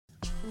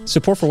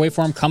Support for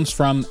Waveform comes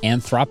from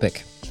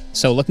Anthropic.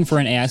 So looking for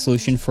an AI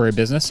solution for a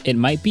business, it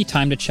might be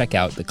time to check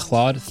out the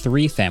Claude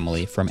 3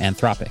 family from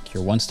Anthropic,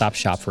 your one-stop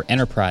shop for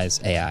enterprise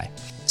AI.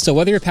 So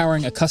whether you're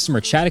powering a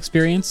customer chat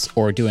experience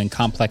or doing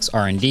complex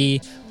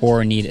R&D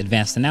or need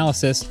advanced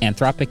analysis,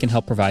 Anthropic can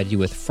help provide you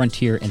with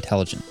frontier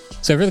intelligence.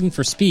 So if you're looking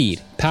for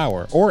speed,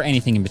 power, or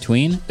anything in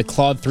between, the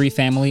Claude 3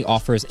 family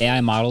offers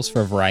AI models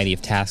for a variety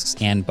of tasks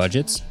and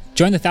budgets.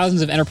 Join the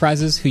thousands of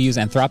enterprises who use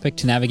Anthropic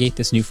to navigate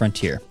this new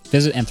frontier.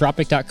 Visit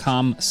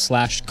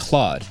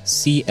anthropic.com/Claude,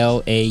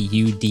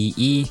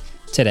 CLAUDE,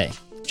 today.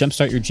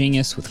 Jumpstart your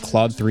genius with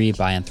Claude 3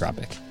 by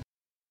Anthropic.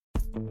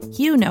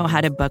 You know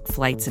how to book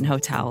flights and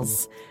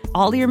hotels.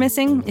 All you're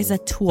missing is a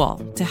tool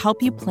to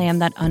help you plan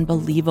that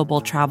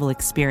unbelievable travel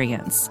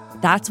experience.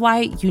 That's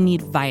why you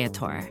need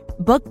Viator.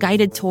 Book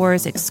guided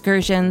tours,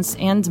 excursions,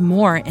 and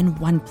more in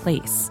one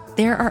place.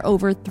 There are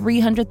over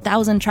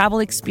 300,000 travel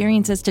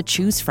experiences to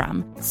choose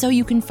from, so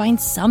you can find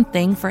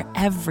something for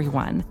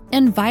everyone.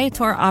 And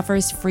Viator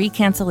offers free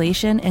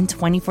cancellation and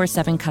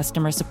 24/7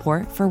 customer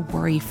support for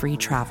worry-free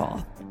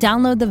travel.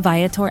 Download the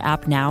Viator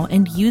app now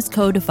and use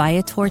code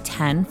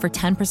Viator10 for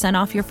 10%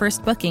 off your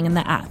first booking in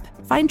the app.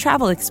 Find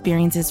travel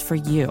experiences for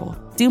you.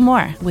 Do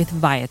more with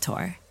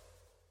Viator.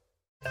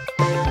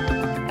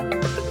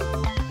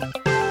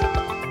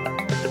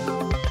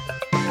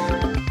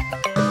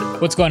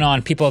 What's going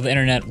on, people of the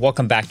internet?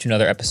 Welcome back to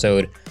another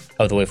episode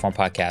of the Waveform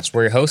Podcast.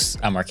 We're your hosts.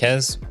 I'm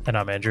Marquez. And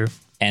I'm Andrew.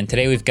 And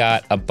today we've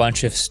got a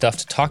bunch of stuff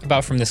to talk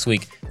about from this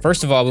week.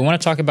 First of all, we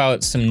want to talk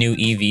about some new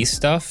EV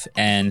stuff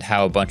and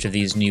how a bunch of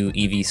these new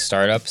EV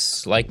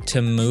startups like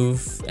to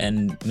move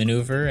and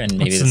maneuver. And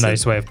maybe that's a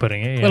nice way of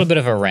putting it. A little bit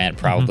of a rant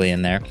probably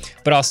in there.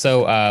 But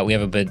also we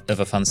have a bit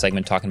of a fun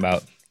segment talking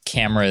about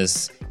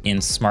cameras in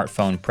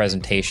smartphone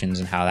presentations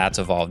and how that's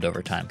evolved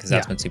over time, because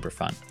that's been super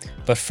fun.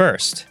 But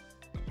first,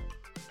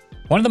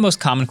 one of the most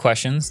common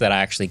questions that I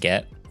actually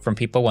get from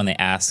people when they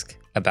ask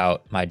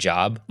about my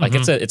job, like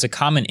it's a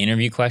common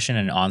interview question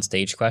and an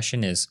on-stage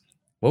question, is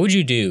what would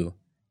you do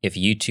if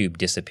YouTube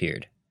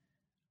disappeared?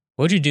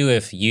 What would you do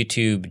if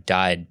YouTube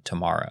died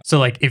tomorrow? So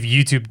like if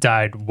YouTube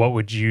died, what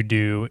would you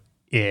do?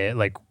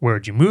 Like where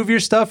would you move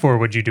your stuff, or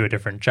would you do a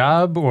different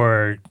job,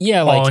 or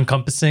all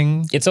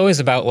encompassing? It's always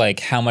about like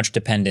how much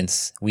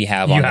dependence we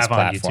have on this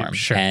platform. YouTube,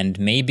 sure. And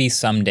maybe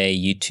someday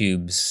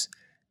YouTube's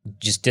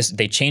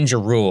they change a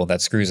rule that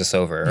screws us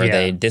over, or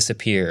they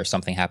disappear, or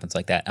something happens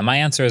like that. And my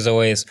answer is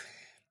always,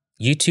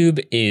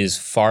 YouTube is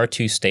far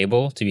too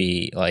stable to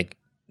be like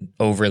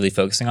overly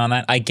focusing on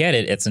that. I get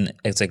it.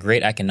 It's a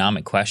great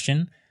economic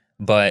question,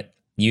 but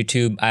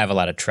YouTube, I have a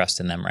lot of trust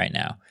in them right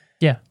now.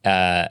 Yeah.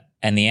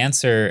 And the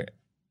answer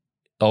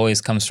always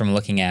comes from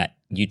looking at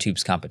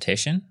YouTube's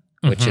competition,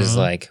 which is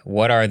like,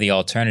 what are the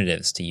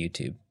alternatives to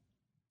YouTube?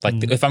 Like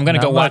if I'm going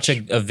to go watch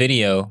a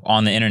video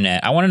on the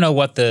internet, I want to know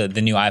what the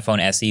new iPhone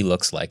SE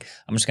looks like.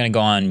 I'm just going to go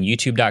on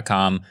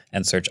youtube.com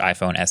and search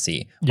iPhone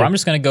SE. Or I'm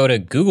just going to go to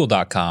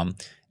google.com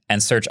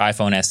and search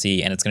iPhone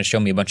SE, and it's going to show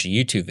me a bunch of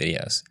YouTube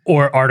videos.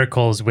 Or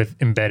articles with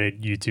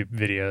embedded YouTube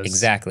videos.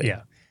 Exactly.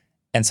 Yeah.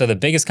 And so the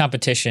biggest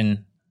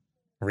competition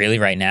really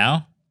right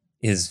now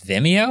is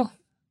Vimeo.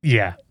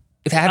 Yeah.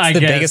 That's the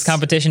biggest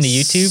competition to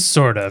YouTube?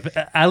 Sort of.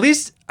 At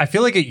least I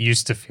feel like it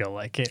used to feel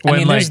like it. I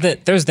mean, there's the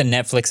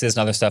Netflixes and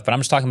other stuff, but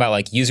I'm just talking about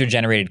like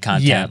user-generated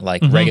content,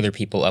 like regular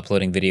people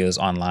uploading videos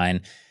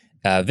online.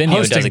 Vimeo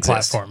hosting does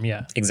exist. Platform,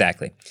 yeah.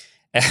 Exactly.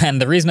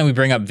 And the reason that we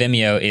bring up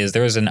Vimeo is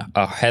there was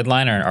a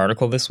headline or an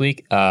article this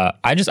week.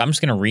 I'm just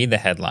going to read the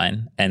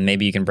headline, and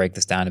maybe you can break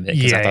this down a bit,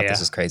 because I thought this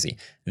was crazy.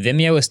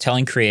 Vimeo is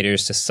telling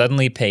creators to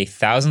suddenly pay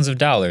thousands of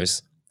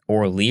dollars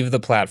or leave the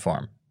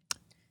platform.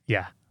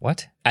 Yeah.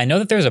 What? I know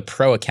that there's a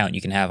pro account you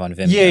can have on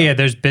Vimeo. Yeah,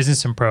 there's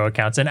business and pro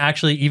accounts. And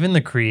actually, even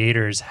the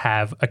creators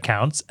have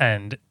accounts.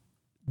 And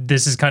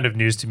this is kind of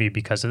news to me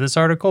because of this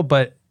article,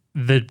 but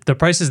the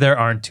prices there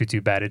aren't too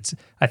bad.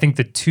 I think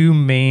the two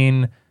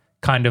main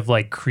kind of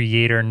like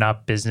creator,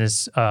 not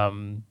business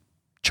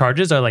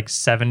charges are like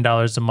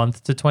 $7 a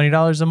month to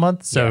 $20 a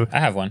month. So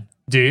I have one.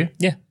 Do you?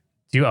 Yeah.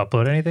 Do you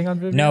upload anything on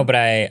Vimeo? No, but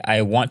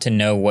I want to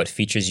know what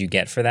features you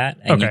get for that.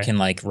 And you can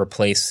like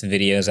replace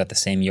videos at the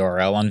same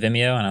URL on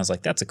Vimeo. And I was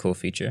like, that's a cool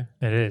feature.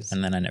 It is.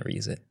 And then I never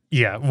use it.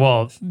 Yeah.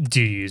 Well,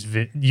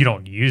 you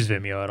don't use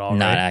Vimeo at all,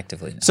 Not right?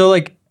 actively. No. So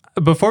like,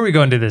 before we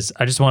go into this,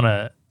 I just want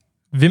to,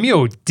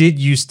 Vimeo did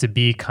used to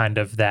be kind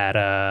of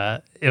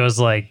that, it was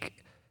like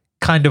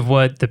kind of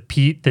what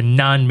the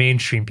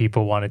non-mainstream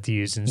people wanted to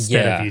use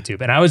instead of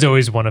YouTube. And I was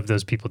always one of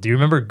those people. Do you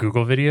remember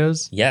Google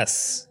videos?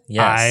 Yes. Me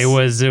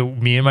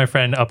and my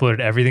friend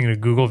uploaded everything to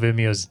Google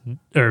videos,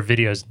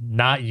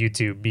 not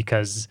YouTube,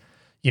 because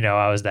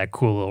I was that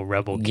cool little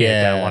rebel kid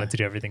that wanted to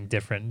do everything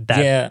different.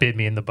 That bit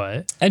me in the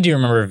butt. I do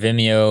remember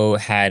Vimeo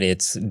had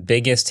its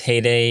biggest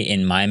heyday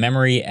in my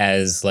memory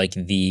as like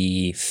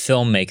the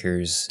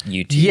filmmakers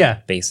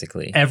YouTube,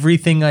 basically.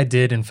 Everything I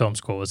did in film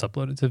school was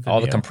uploaded to Vimeo.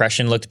 All the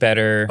compression looked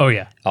better. Oh,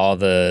 yeah. All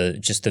the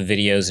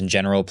videos in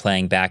general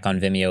playing back on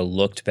Vimeo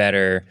looked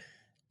better.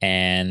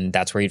 And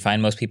that's where you'd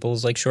find most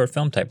people's like short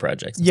film type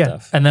projects and Yeah.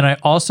 stuff. And then I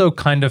also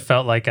kind of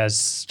felt like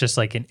as just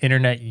like an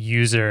internet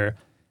user,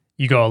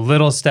 you go a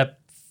little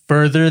step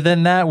further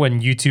than that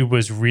when YouTube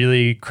was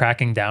really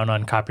cracking down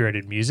on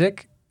copyrighted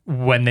music.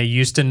 When they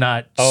used to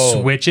not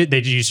switch it, they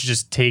used to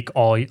just take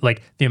all,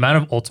 like the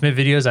amount of Ultimate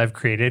videos I've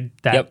created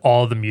that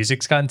all the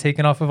music's gotten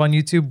taken off of on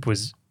YouTube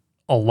was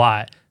a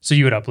lot. So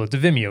you would upload to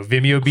Vimeo.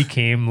 Vimeo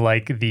became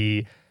like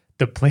the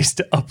place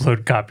to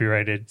upload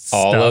copyrighted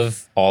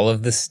stuff. All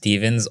of the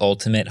Stevens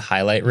Ultimate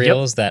highlight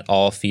reels that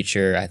all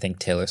feature, I think,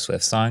 Taylor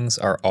Swift songs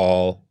are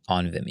all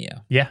on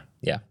Vimeo. Yeah.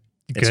 Yeah.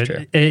 It's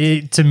Good.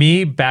 true. To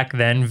me, back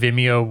then,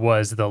 Vimeo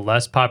was the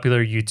less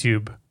popular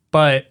YouTube,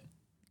 but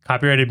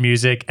copyrighted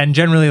music and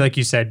generally, like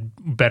you said,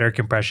 better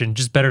compression,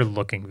 just better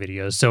looking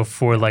videos. So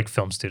for like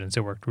film students,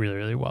 it worked really,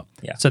 really well.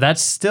 Yeah. So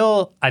that's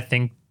still, I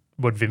think,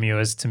 what Vimeo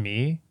is to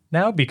me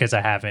now because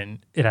it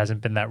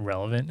hasn't been that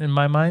relevant in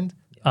my mind.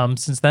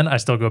 Since then, I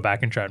still go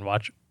back and try and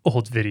watch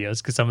old videos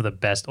because some of the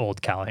best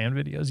old Callahan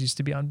videos used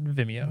to be on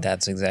Vimeo.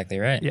 That's exactly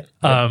right. Yeah.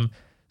 Yep.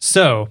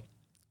 So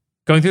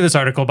going through this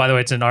article, by the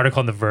way, it's an article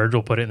on The Verge.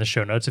 We'll put it in the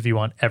show notes if you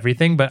want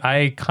everything. But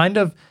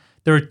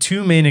there are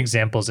two main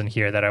examples in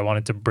here that I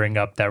wanted to bring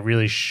up that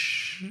really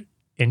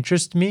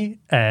interest me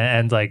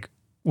and like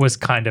was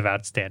kind of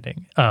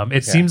outstanding.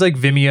 It seems like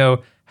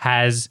Vimeo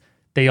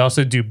they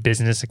also do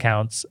business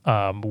accounts,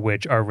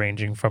 which are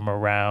ranging from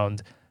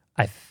around,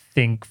 I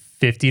think,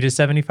 $50 to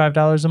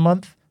 $75 a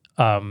month.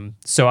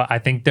 So I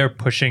think they're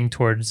pushing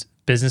towards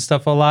business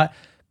stuff a lot.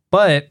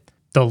 But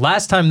the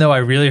last time, though, I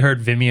really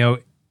heard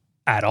Vimeo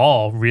at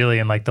all, really,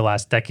 in like the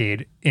last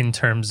decade, in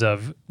terms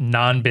of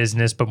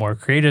non-business but more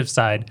creative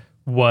side,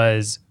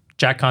 was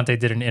Jack Conte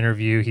did an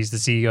interview. He's the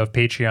CEO of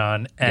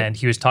Patreon, and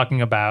he was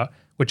talking about,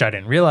 which I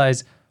didn't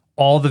realize,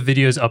 all the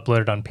videos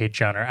uploaded on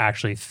Patreon are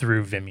actually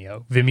through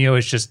Vimeo. Vimeo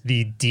is just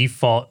the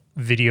default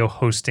video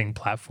hosting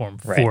platform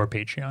for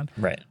Patreon.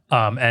 Right.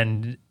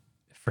 And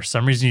for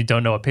some reason you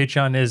don't know what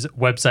Patreon is,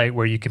 website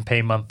where you can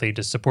pay monthly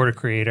to support a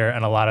creator,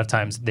 and a lot of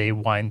times they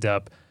wind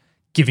up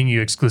giving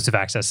you exclusive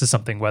access to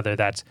something, whether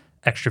that's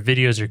extra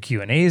videos or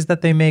Q&As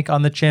that they make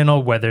on the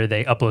channel, whether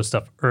they upload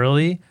stuff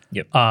early.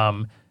 Yep.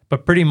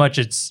 But pretty much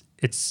it's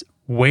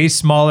way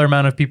smaller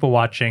amount of people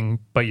watching,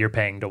 but you're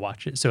paying to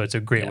watch it. So it's a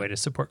great way to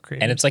support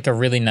creators. And it's like a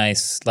really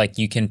nice, like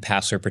you can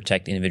password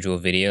protect individual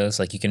videos.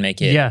 Like you can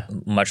make it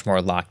much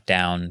more locked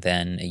down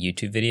than a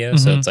YouTube video.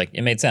 So it's like,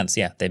 it made sense.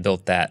 Yeah. They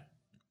built that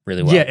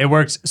really well. Yeah, it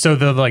works. So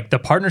the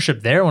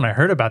partnership there, when I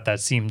heard about that,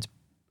 seemed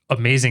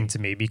amazing to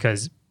me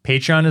because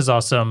Patreon is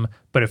awesome,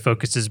 but it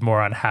focuses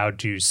more on how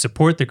to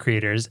support the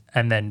creators.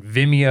 And then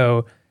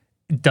Vimeo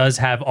does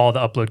have all the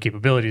upload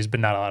capabilities, but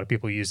not a lot of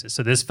people use it.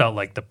 So this felt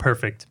like the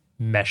perfect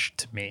mesh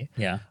to me.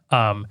 Yeah.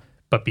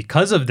 But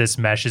because of this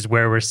mesh is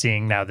where we're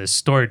seeing now this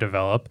story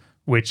develop,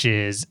 which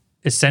is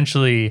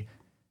essentially,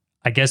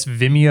 I guess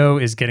Vimeo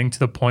is getting to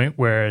the point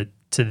where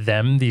to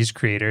them, these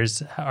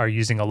creators are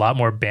using a lot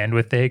more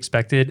bandwidth they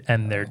expected,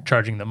 and they're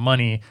charging them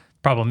money.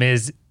 Problem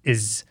is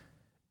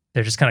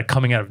they're just kind of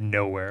coming out of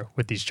nowhere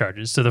with these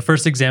charges. So the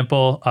first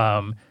example,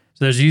 so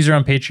there's a user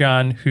on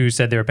Patreon who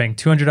said they were paying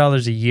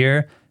 $200 a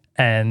year,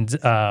 and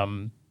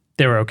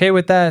they were okay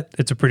with that.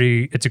 It's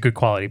a good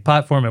quality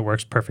platform. It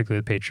works perfectly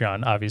with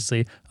Patreon,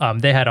 obviously.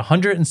 They had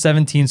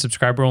 117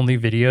 subscriber-only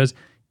videos,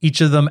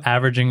 each of them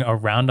averaging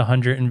around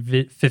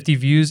 150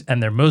 views,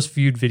 and their most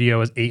viewed video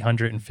was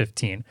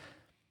 815.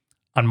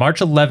 On March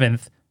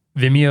 11th,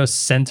 Vimeo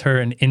sent her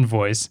an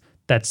invoice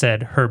that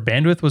said her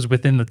bandwidth was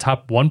within the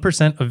top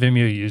 1% of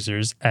Vimeo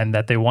users, and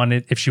that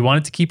if she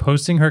wanted to keep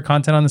hosting her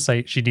content on the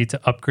site, she'd need to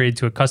upgrade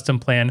to a custom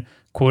plan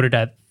quoted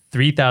at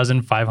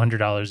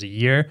 $3,500 a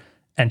year.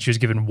 And she was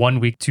given 1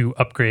 week to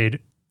upgrade,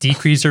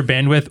 decrease her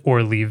bandwidth,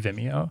 or leave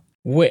Vimeo.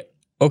 Wait,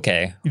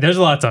 okay. There's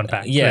a lot to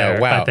unpack. Yeah,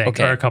 there, wow. I think,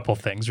 Okay. or a couple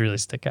things really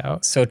stick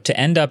out. So to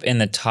end up in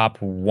the top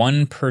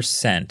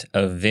 1%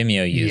 of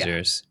Vimeo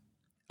users,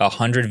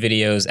 100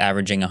 videos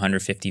averaging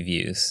 150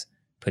 views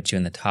puts you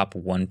in the top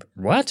 1.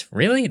 What?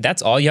 Really?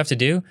 That's all you have to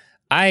do?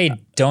 I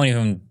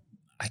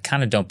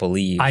kind of don't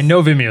believe. I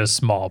know Vimeo is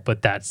small,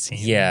 but that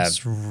seems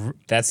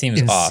that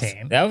seems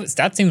insane. off.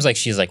 That seems like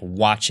she's like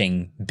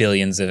watching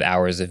billions of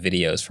hours of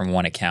videos from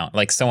one account.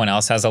 Like someone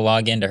else has a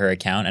login to her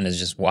account and is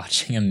just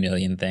watching a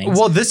million things.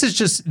 Well, this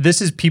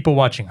is people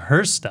watching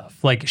her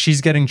stuff. Like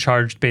she's getting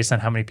charged based on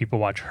how many people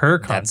watch her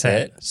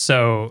content. That's it.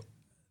 So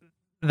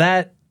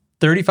that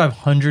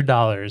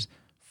 $3,500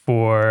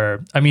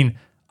 for, I mean,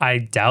 I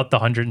doubt the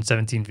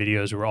 117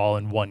 videos were all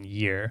in 1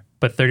 year,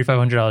 but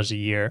 $3,500 a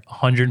year,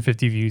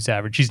 150 views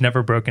average. She's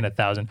never broken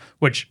 1,000,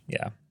 which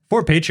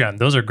for Patreon,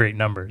 those are great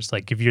numbers.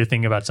 Like if you're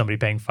thinking about somebody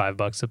paying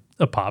 $5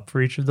 a pop for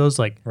each of those,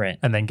 like,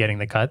 and then getting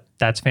the cut,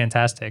 that's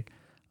fantastic.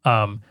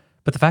 But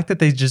the fact that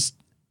they just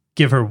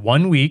give her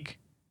 1 week,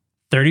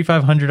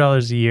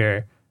 $3,500 a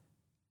year,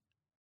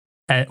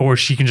 or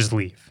she can just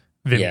leave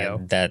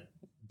Vimeo. Yeah,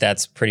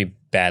 that's pretty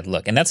bad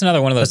look. And that's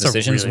another one of those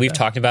decisions really we've bad.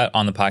 talked about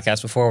on the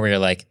podcast before where you're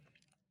like,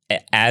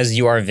 as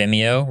you are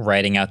Vimeo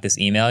writing out this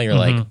email, you're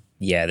like,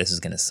 yeah, this is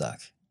going to suck.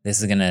 This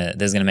is going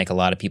to make a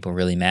lot of people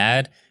really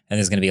mad. and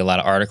there's going to be a lot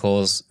of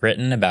articles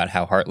written about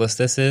how heartless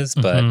this is,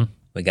 but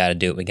we got to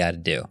do what we got to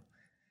do.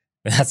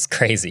 That's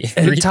crazy.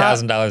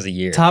 $3,000 a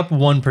year. Top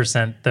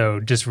 1%,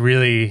 though, just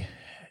really,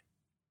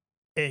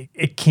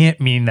 it can't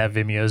mean that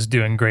Vimeo is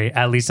doing great,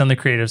 at least on the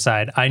creative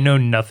side. I know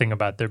nothing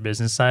about their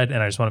business side,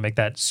 and I just want to make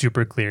that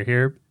super clear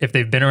here. If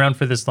they've been around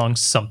for this long,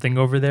 something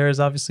over there is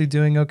obviously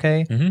doing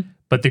okay.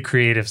 But the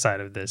creative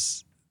side of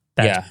this,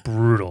 that's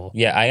brutal.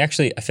 Yeah, I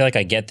feel like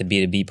I get the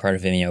B2B part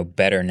of Vimeo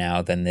better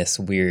now than this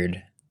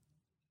weird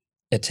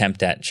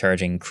attempt at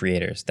charging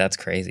creators. That's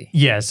crazy.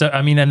 Yeah, so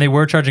I mean, and they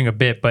were charging a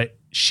bit, but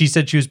she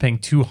said she was paying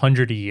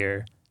 $200 a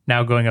year,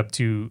 now going up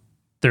to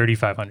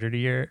 $3,500 a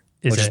year.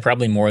 Which is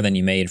probably more than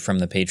you made from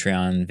the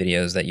Patreon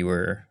videos that you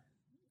were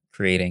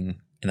creating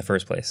in the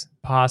first place.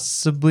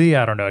 Possibly.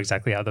 I don't know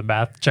exactly how the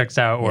math checks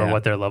out or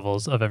what their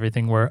levels of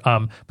everything were.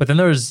 But then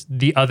there was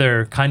the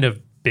other kind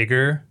of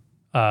bigger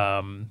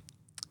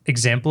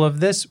example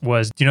of this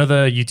was, do you know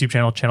the YouTube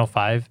channel Channel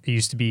 5? It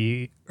used to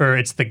be, or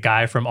it's the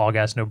guy from All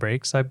Gas No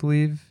Breaks, I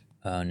believe.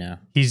 Oh, no.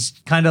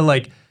 He's kind of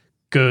like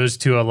goes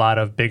to a lot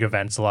of big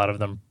events, a lot of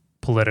them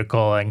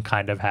political, and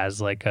kind of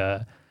has like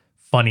a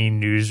funny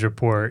news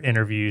report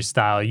interview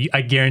style.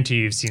 I guarantee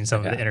you've seen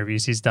some of the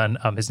interviews he's done.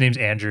 His name's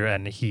Andrew,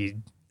 and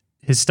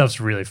his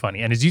stuff's really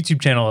funny. And his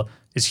YouTube channel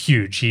is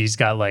huge. He's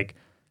got like,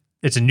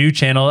 it's a new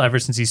channel ever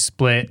since he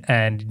split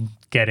and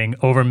getting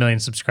over 1 million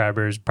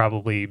subscribers,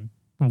 probably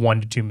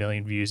 1 to 2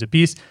 million views a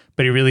piece.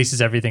 But he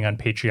releases everything on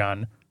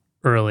Patreon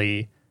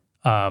early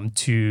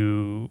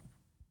to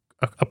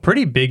a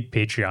pretty big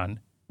Patreon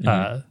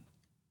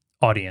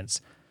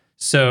audience.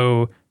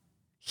 So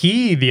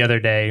he, the other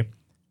day,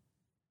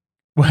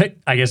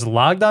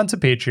 logged onto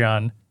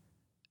Patreon,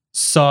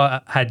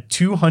 had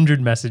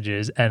 200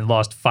 messages and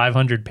lost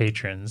 500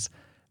 patrons,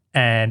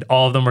 and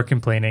all of them were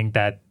complaining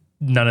that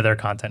none of their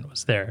content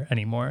was there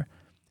anymore.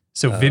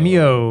 So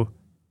Vimeo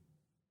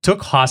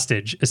took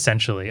hostage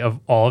essentially of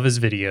all of his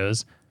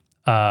videos,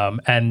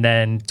 and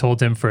then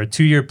told him for a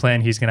 2-year plan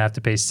he's going to have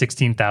to pay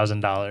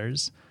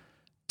 $16,000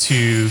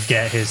 to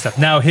get his stuff.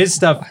 Now his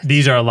stuff,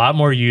 these are a lot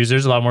more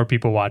users, a lot more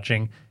people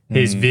watching.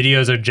 His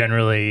videos are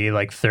generally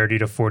like 30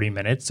 to 40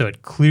 minutes, so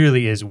it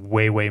clearly is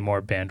way, way more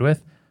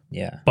bandwidth.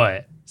 Yeah.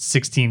 But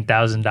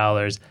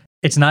 $16,000,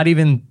 it's not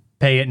even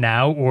pay it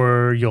now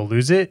or you'll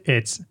lose it.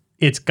 It's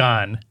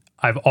gone.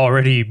 I've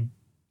already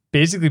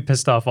basically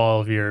pissed off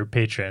all of your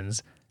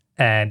patrons,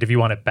 and if you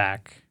want it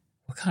back,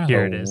 what kind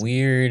of a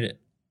weird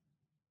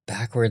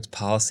backwards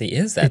policy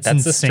is that? That's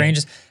insane. The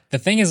strangest. The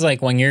thing is,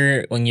 like, when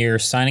you're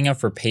signing up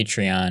for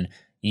Patreon,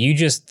 you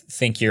just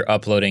think you're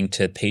uploading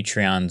to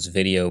Patreon's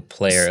video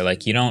player.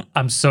 Like, you don't...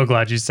 I'm so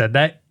glad you said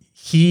that.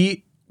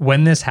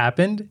 When this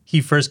happened,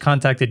 he first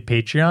contacted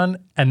Patreon,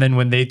 and then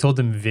when they told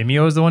him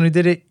Vimeo is the one who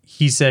did it,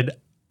 he said,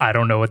 I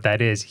don't know what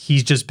that is.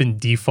 He's just been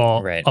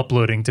default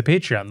uploading to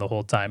Patreon the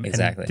whole time.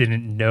 Exactly. And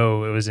didn't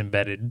know it was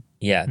embedded.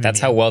 Yeah, that's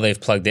how well they've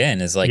plugged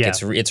in, is like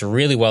it's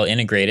really well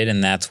integrated,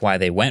 and that's why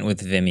they went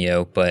with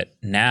Vimeo. But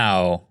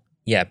now,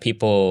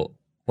 people...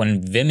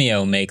 When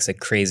Vimeo makes a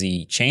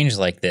crazy change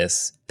like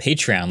this,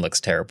 Patreon looks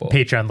terrible.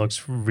 Patreon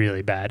looks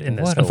really bad in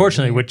this,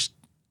 unfortunately, which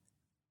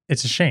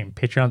it's a shame.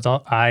 Patreon's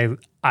all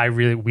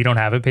we don't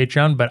have a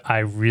Patreon, but I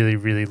really,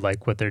 really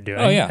like what they're doing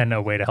and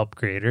a way to help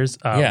creators.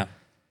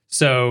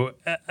 So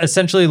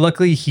essentially,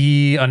 luckily,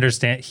 he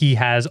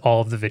has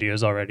all of the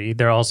videos already.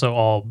 They're also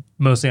all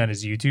mostly on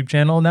his YouTube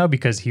channel now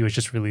because he was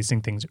just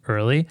releasing things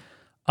early.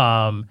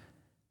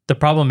 The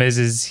problem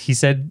is he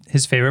said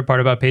his favorite part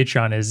about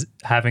Patreon is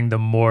having the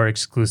more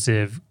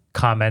exclusive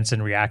comments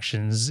and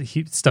reactions,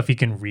 stuff he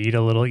can read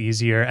a little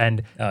easier.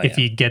 And if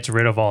he gets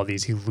rid of all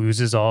these, he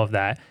loses all of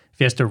that. If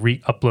he has to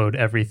re-upload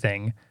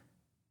everything,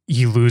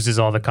 he loses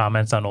all the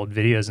comments on old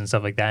videos and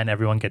stuff like that. And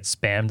everyone gets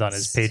spammed on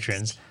his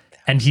patrons.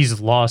 And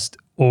he's lost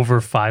over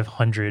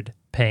 500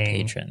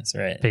 paying patrons.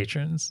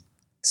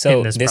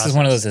 So this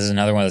is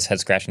another one of those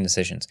head-scratching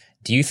decisions.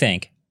 Do you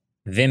think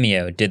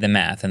Vimeo did the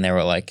math and they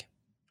were like,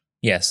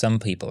 yeah, some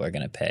people are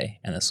going to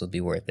pay, and this will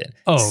be worth it.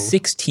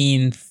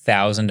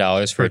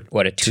 $16,000 for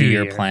what, a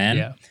 2-year plan?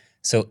 Yeah.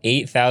 So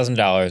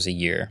 $8,000 a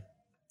year.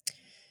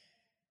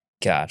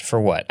 God, for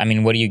what? I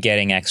mean, what are you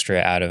getting extra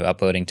out of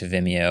uploading to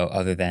Vimeo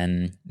other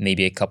than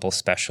maybe a couple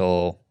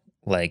special,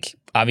 like,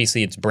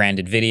 obviously it's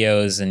branded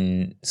videos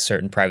and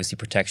certain privacy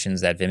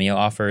protections that Vimeo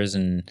offers,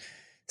 and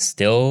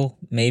still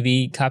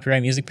maybe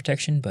copyright music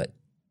protection, but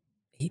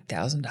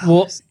 $8,000.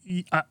 Well,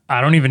 I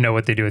don't even know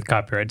what they do with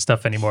copyright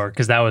stuff anymore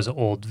because that was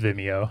old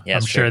Vimeo. Yeah,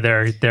 I'm sure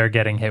they're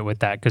getting hit with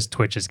that because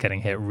Twitch is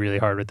getting hit really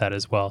hard with that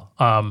as well.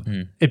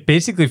 It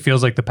basically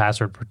feels like the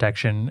password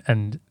protection,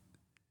 and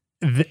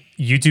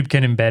YouTube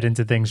can embed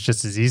into things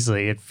just as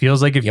easily. It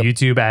feels like if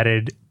YouTube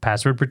added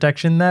password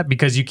protection,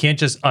 because you can't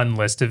just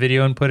unlist a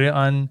video and put it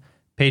on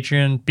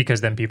Patreon,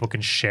 because then people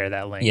can share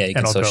that link and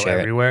it'll go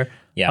everywhere.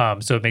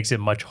 So it makes it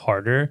much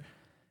harder.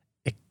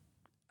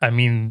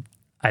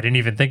 I didn't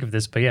even think of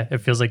this, but it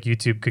feels like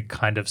YouTube could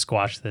kind of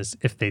squash this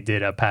if they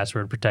did a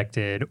password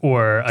protected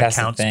or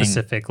account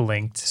specific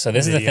linked. So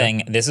this is the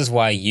thing. This is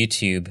why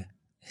YouTube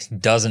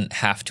doesn't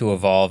have to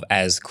evolve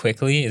as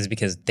quickly is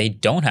because they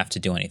don't have to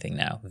do anything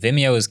now.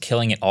 Vimeo is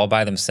killing it all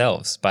by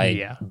themselves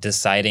by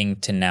deciding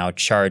to now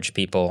charge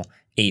people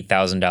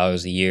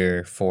 $8,000 a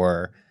year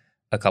for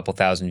a couple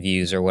thousand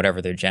views or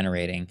whatever they're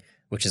generating,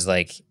 which is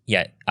like,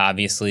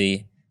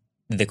 obviously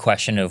the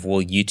question of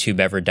will YouTube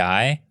ever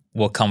die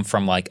will come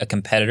from like a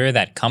competitor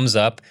that comes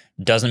up,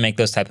 doesn't make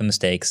those type of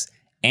mistakes,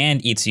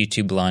 and eats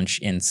YouTube lunch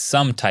in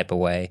some type of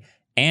way,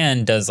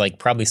 and does like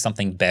probably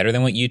something better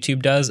than what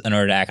YouTube does in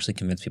order to actually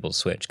convince people to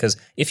switch. Because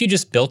if you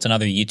just built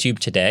another YouTube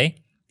today,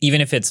 even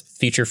if it's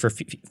feature for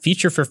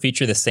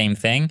feature the same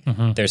thing,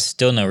 there's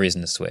still no reason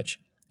to switch.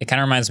 It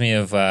kind of reminds me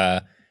of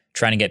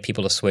trying to get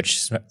people to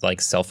switch like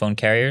cell phone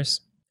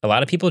carriers. A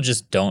lot of people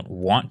just don't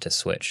want to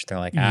switch. They're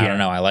like, I don't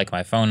know, I like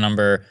my phone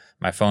number,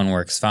 my phone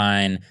works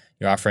fine.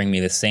 You're offering me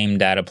the same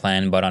data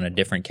plan, but on a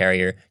different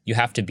carrier. You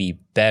have to be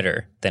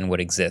better than what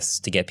exists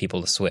to get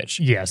people to switch.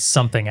 Yes,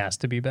 something has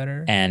to be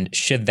better. And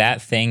should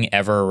that thing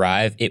ever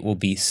arrive, it will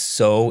be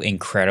so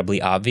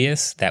incredibly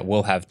obvious that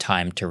we'll have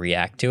time to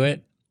react to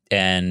it.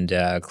 And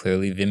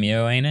clearly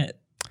Vimeo ain't it.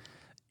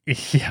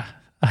 Yeah.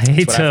 I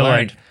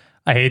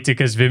hate to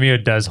because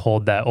Vimeo does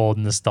hold that old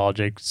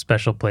nostalgic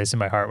special place in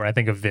my heart. When I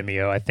think of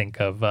Vimeo, I think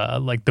of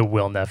like the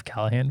Will Neff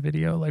Callahan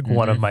video, like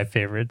one of my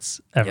favorites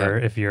ever.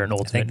 If you're an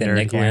ultimate nerd,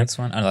 Nick Lance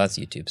one. Oh, no, that's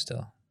YouTube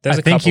still.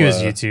 I think he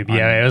was YouTube.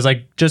 Yeah, it was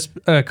like just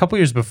a couple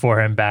years before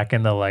him, back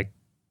in the like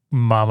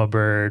Mama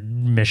Bird,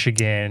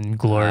 Michigan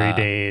glory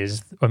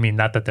days. I mean,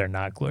 not that they're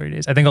not glory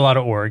days. I think a lot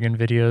of Oregon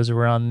videos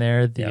were on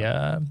there.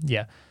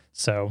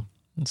 So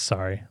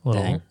sorry, a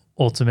little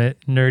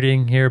ultimate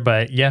nerding here,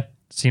 but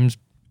seems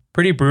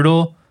pretty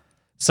brutal.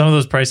 Some of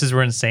those prices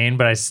were insane,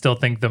 but I still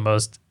think the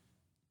most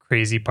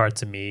crazy part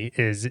to me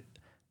is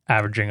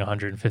averaging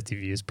 150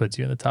 views puts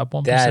you in the top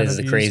 1%. That is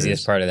the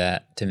craziest part of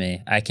that to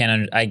me. I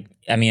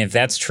mean, if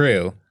that's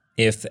true,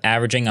 if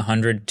averaging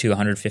 100 to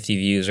 150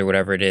 views or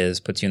whatever it is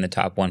puts you in the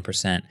top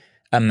 1%,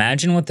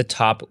 imagine what the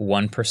top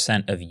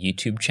 1% of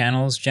YouTube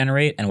channels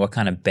generate and what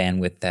kind of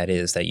bandwidth that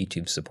is that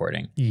YouTube's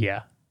supporting.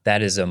 Yeah.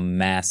 That is a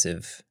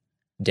massive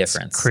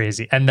difference. It's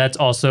crazy. And that's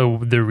also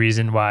the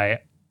reason why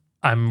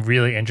I'm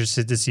really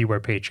interested to see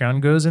where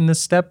Patreon goes in this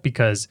step,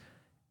 because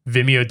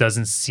Vimeo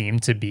doesn't seem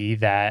to be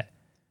that,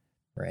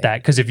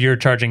 because if you're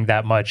charging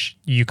that much,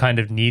 you kind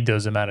of need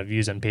those amount of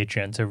views on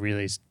Patreon to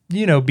really,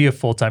 be a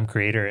full-time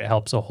creator. It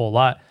helps a whole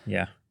lot.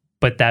 Yeah.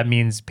 But that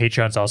means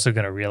Patreon's also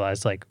going to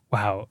realize like,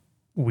 wow,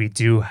 we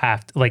do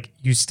have to, like,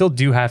 you still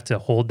do have to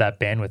hold that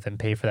bandwidth and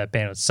pay for that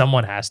bandwidth.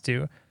 Someone has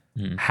to.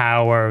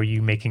 How are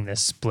you making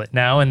this split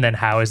now? And then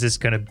how is this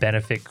going to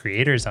benefit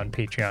creators on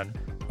Patreon?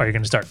 Are you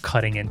going to start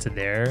cutting into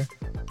their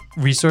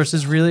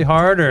resources really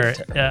hard? Or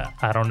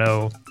I don't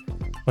know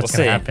what's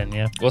going to happen.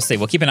 Yeah, we'll see.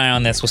 We'll keep an eye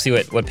on this. We'll see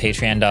what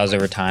Patreon does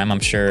over time. I'm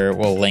sure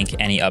we'll link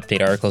any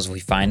update articles if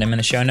we find them in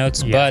the show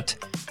notes. Yeah. But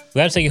we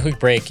got to take a quick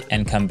break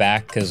and come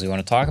back because we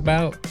want to talk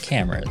about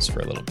cameras for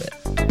a little bit.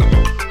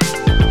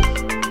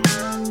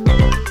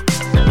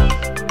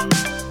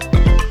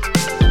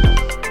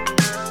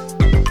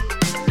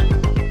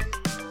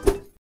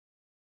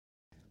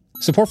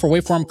 Support for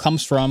Waveform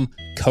comes from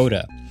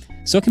Coda.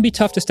 So it can be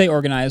tough to stay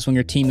organized when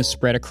your team is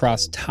spread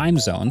across time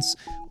zones.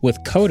 With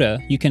Coda,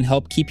 you can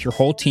help keep your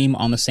whole team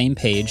on the same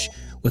page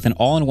with an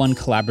all-in-one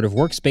collaborative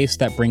workspace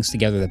that brings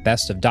together the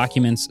best of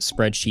documents,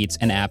 spreadsheets,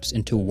 and apps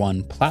into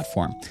one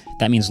platform.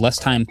 That means less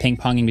time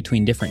ping-ponging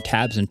between different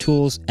tabs and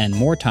tools and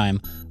more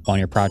time on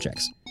your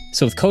projects.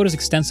 So with Coda's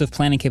extensive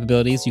planning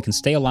capabilities, you can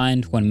stay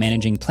aligned when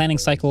managing planning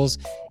cycles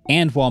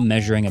and while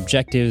measuring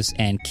objectives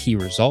and key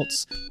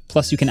results.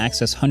 Plus, you can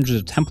access hundreds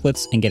of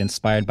templates and get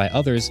inspired by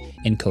others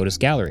in Coda's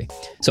gallery.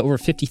 So over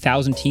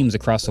 50,000 teams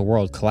across the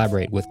world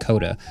collaborate with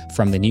Coda,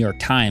 from the New York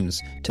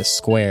Times to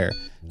Square,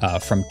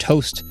 from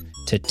Toast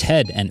to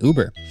TED and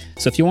Uber.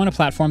 So if you want a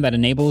platform that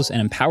enables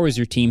and empowers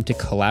your team to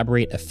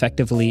collaborate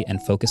effectively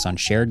and focus on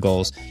shared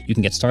goals, you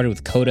can get started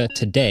with Coda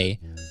today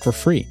for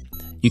free.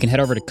 You can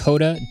head over to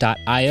coda.io/wave.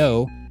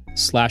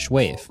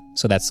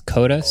 So that's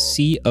Coda,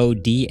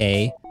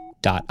 CODA.io/wave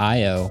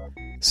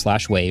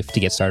to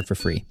get started for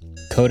free.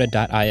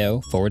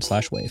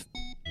 Coda.io/wave.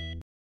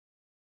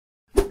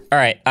 All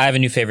right, I have a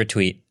new favorite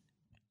tweet.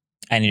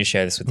 I need to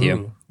share this with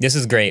you. This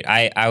is great.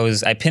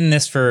 I pinned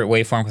this for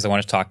Waveform because I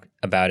want to talk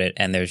about it,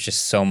 and there's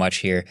just so much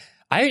here.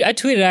 I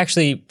tweeted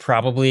actually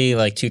probably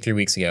like 2-3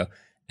 weeks ago,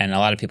 and a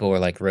lot of people were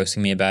like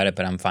roasting me about it,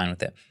 but I'm fine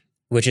with it.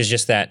 Which is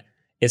just that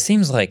it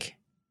seems like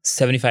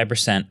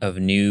 75% of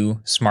new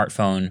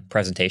smartphone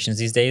presentations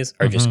these days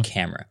are just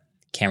camera.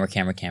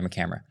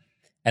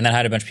 And then I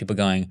had a bunch of people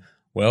going,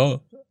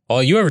 well,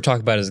 all you ever talk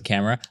about is a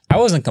camera. I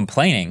wasn't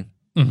complaining.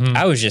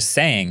 I was just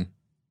saying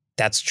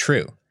that's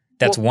true.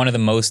 That's one of the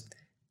most,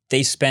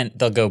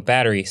 they'll go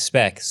battery,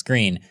 spec,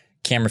 screen,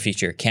 camera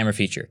feature.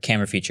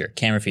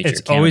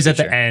 It's always at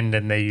the end,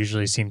 and they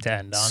usually seem to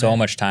end on so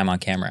much time on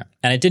camera.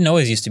 And it didn't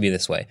always used to be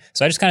this way.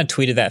 So I just kind of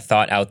tweeted that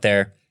thought out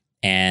there,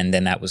 and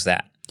then that was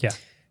that. Yeah.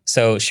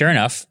 So sure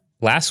enough,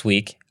 last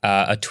week,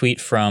 a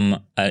tweet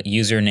from a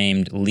user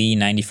named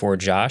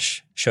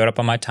Lee94Josh showed up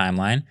on my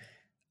timeline.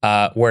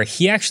 where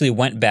he actually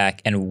went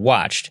back and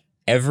watched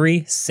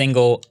every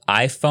single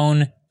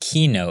iPhone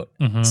keynote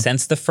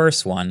since the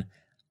first one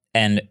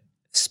and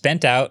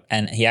spent out,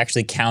 and he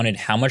actually counted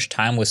how much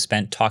time was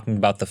spent talking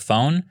about the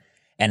phone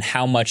and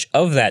how much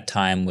of that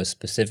time was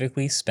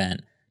specifically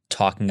spent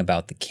talking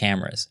about the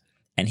cameras.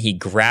 And he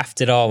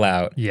graphed it all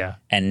out. Yeah.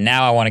 And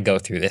now I want to go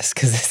through this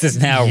because this is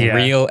now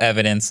real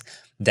evidence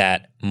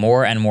that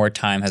more and more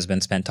time has been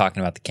spent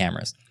talking about the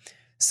cameras.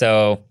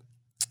 So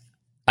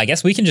I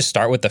guess we can just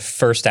start with the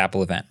first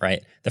Apple event,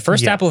 right? The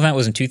first Apple event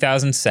was in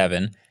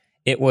 2007.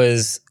 It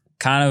was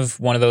kind of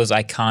one of those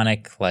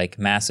iconic, like,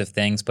 massive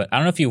things. But I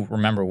don't know if you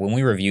remember when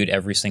we reviewed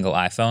every single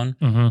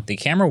iPhone, the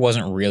camera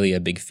wasn't really a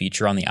big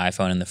feature on the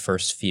iPhone in the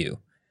first few.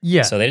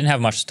 Yeah. So they didn't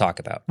have much to talk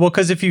about. Well,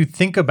 because if you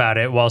think about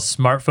it, while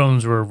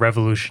smartphones were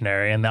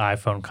revolutionary and the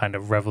iPhone kind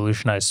of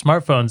revolutionized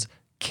smartphones,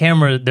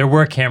 there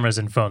were cameras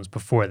in phones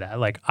before that.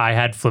 Like, I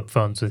had flip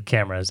phones with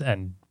cameras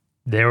and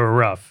they were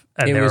rough.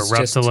 And they were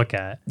rough to look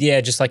at.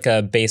 Yeah, just like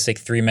a basic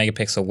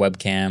 3-megapixel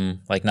webcam,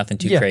 like nothing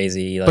too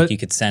crazy. Like, you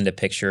could send a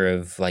picture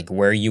of like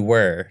where you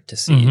were to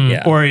see.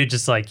 Yeah. Or you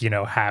just like,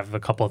 have a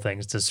couple of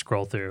things to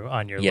scroll through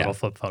on your little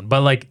flip phone.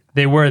 But like,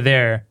 they were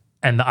there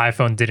and the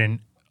iPhone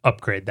didn't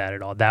upgrade that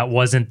at all. That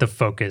wasn't the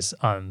focus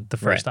on the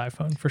first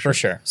iPhone, for sure. For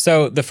sure.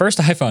 So the first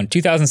iPhone,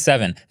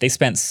 2007, they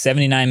spent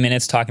 79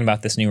 minutes talking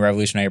about this new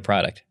revolutionary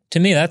product. To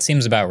me, that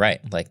seems about right.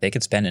 Like, they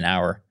could spend an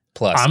hour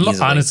plus I'm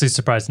easily. honestly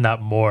surprised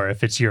not more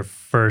if it's your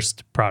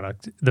first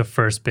product, the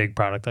first big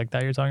product like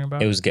that you're talking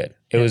about. It was good.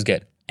 It was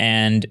good.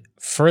 And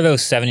for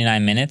those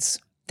 79 minutes,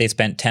 they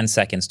spent 10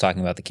 seconds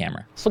talking about the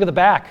camera. Let's look at the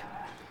back.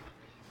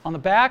 On the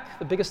back,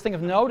 the biggest thing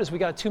of note is we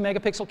got a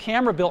 2-megapixel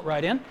camera built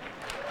right in.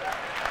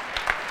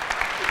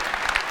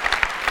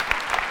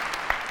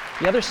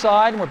 The other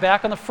side, and we're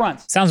back on the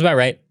front. Sounds about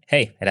right.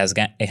 Hey, it has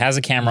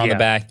a camera on the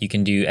back. You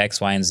can do X,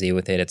 Y, and Z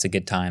with it. It's a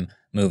good time.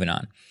 Moving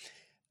on.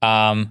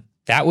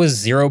 That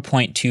was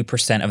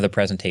 0.2% of the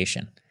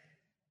presentation.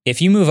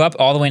 If you move up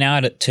all the way now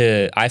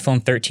to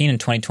iPhone 13 in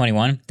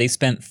 2021, they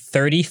spent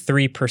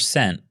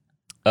 33%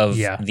 of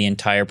the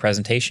entire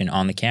presentation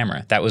on the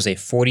camera. That was a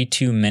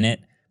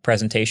 42-minute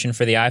presentation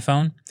for the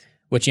iPhone,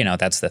 which,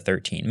 that's the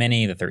 13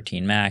 mini, the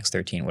 13 Max,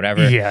 13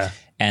 whatever. Yeah.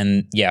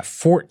 And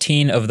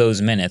 14 of those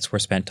minutes were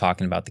spent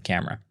talking about the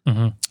camera.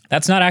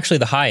 That's not actually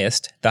the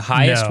highest. The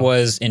highest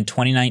was in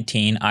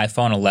 2019,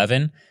 iPhone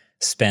 11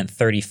 spent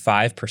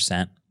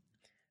 35%.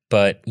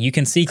 But you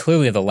can see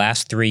clearly the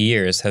last 3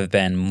 years have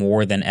been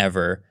more than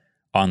ever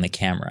on the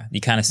camera.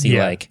 You kind of see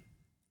like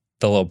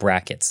the little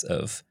brackets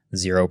of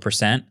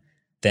 0%,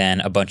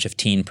 then a bunch of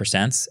teen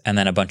percents, and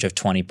then a bunch of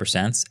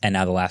 20%, and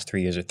now the last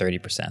 3 years are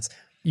 30%.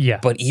 Yeah.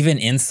 But even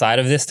inside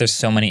of this, there's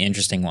so many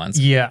interesting ones.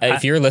 Yeah.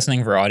 If you're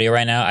listening for audio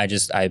right now,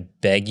 I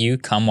beg you,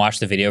 come watch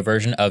the video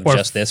version of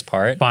just this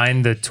part.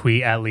 Find the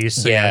tweet at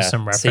least so you have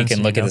some reference. So you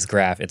can look at this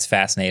graph. It's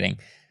fascinating.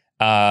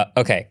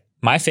 Okay.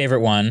 My favorite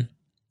one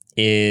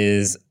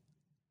is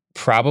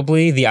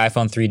probably the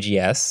iPhone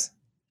 3GS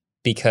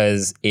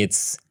because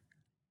it's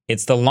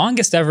the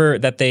longest ever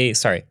that the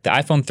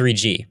iPhone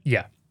 3G.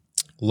 Yeah.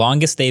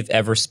 Longest they've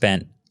ever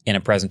spent in a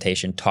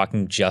presentation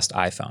talking just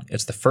iPhone.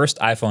 It's the first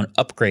iPhone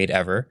upgrade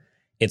ever.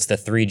 It's the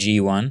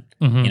 3G one.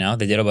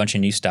 They did a bunch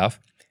of new stuff.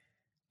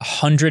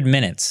 100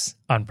 minutes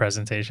on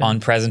presentation on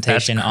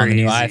the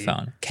new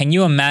iPhone. Can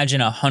you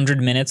imagine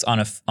 100 minutes on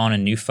a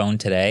new phone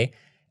today?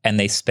 And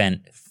they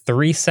spent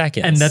 3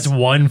 seconds. And that's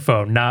one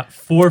phone, not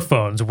 4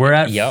 phones. We're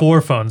at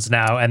 4 phones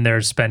now, and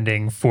they're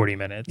spending 40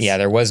 minutes. Yeah,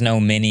 there was no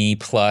Mini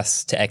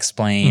Plus to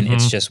explain.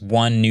 It's just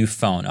one new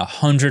phone.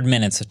 100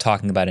 minutes of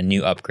talking about a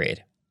new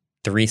upgrade.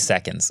 3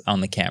 seconds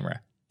on the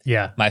camera.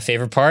 Yeah. My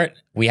favorite part,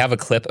 we have a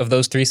clip of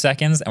those 3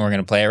 seconds, and we're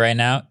going to play it right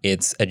now.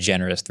 It's a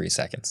generous 3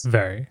 seconds.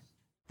 Very.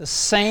 The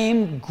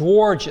same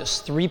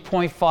gorgeous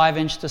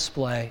 3.5-inch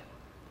display.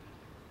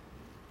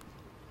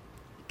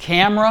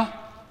 Camera.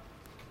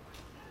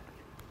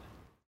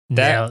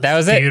 That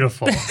was it.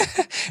 Beautiful.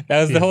 That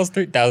was the whole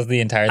that was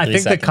the entire 3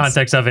 seconds. I think the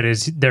context of it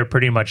is they're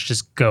pretty much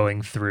just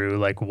going through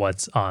like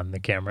what's on the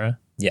camera.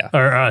 Yeah.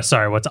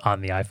 Or what's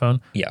on the iPhone.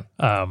 Yeah.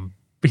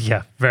 But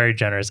yeah, very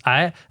generous.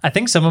 I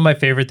think some of my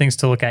favorite things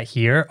to look at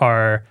here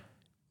are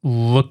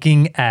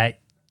looking at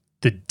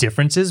the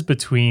differences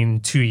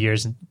between 2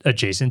 years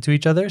adjacent to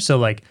each other. So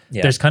like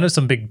there's kind of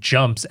some big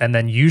jumps, and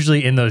then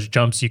usually in those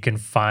jumps you can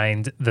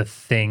find the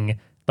thing,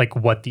 like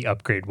what the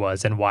upgrade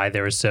was and why they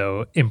were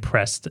so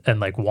impressed and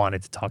like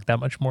wanted to talk that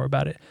much more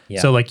about it.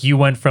 Yeah. So like you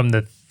went from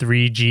the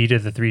 3G to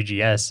the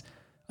 3GS,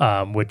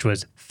 which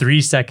was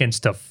 3 seconds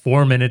to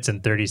 4 minutes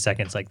and 30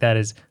 seconds. Like that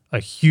is a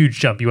huge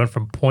jump. You went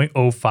from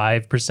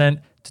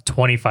 0.05% to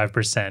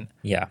 25%.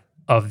 Yeah.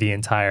 Of the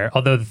entire,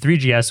 although the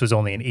 3GS was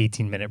only an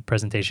 18-minute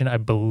presentation, I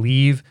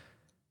believe.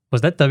 Was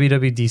that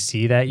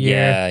WWDC that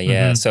year?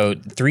 Yeah. So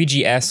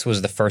 3GS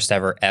was the first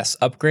ever S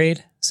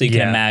upgrade. So you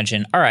can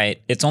imagine, all right,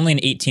 it's only an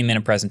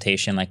 18-minute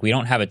presentation. Like we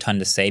don't have a ton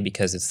to say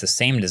because it's the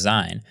same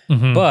design,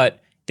 but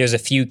there's a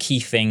few key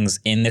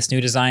things in this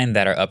new design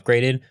that are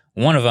upgraded.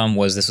 One of them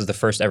was this was the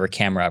first ever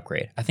camera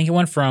upgrade. I think it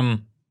went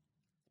from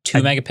 2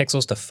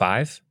 megapixels to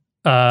 5,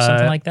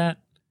 something like that.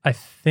 I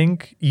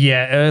think,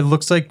 yeah, it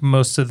looks like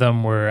most of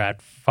them were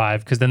at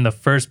 5 because then the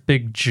first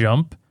big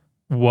jump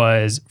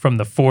was from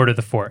the 4 to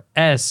the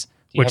 4S.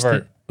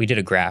 We did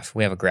a graph.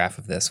 We have a graph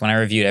of this. When I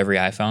reviewed every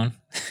iPhone.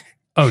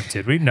 Oh,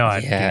 did we? No, I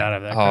do not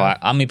have that graph.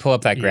 Let me pull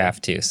up that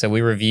graph too. So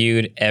we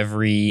reviewed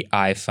every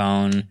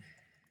iPhone.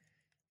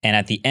 And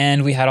at the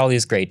end, we had all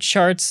these great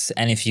charts.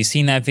 And if you've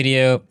seen that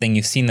video, then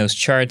you've seen those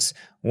charts.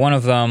 One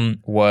of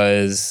them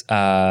was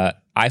iPhone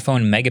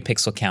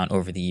megapixel count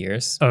over the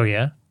years. Oh,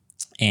 yeah?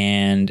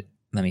 And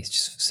let me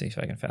just see if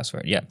I can fast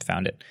forward. Yep,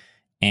 found it.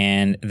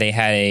 And they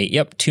had a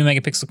 2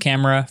 megapixel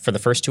camera for the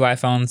first 2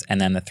 iPhones, and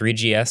then the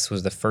 3GS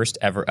was the first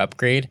ever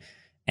upgrade,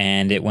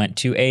 and it went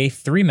to a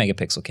 3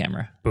 megapixel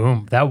camera.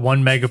 Boom. That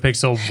 1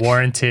 megapixel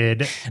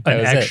warranted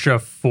an extra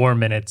 4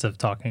 minutes of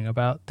talking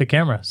about the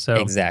camera. So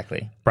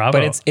exactly. Bravo.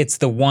 But it's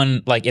the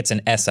one, like it's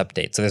an S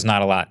update, so there's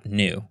not a lot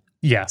new.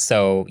 Yeah.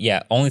 So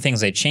only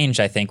things they changed,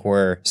 I think,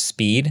 were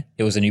speed.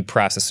 It was a new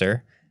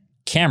processor.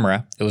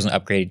 Camera. It was an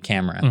upgraded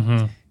camera.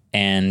 Mm-hmm.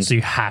 And so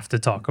you have to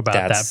talk about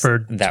that for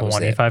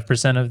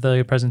 25% of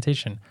the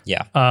presentation.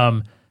 Yeah.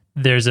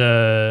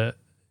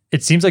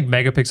 It seems like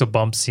megapixel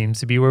bump seems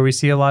to be where we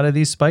see a lot of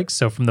these spikes.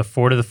 So from the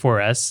 4 to the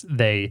 4S,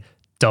 they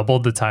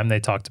doubled the time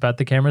they talked about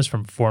the cameras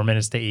from 4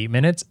 minutes to 8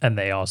 minutes. And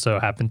they also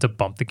happened to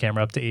bump the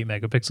camera up to 8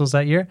 megapixels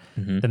that year.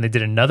 Mm-hmm. Then they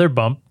did another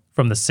bump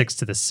from the 6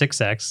 to the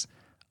 6X.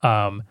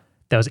 That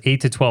was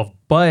 8 to 12.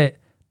 But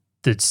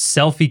the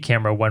selfie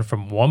camera went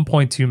from 1.2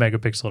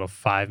 megapixel to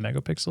 5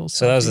 megapixels.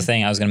 So that was the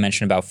thing I was going to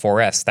mention about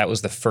 4S. That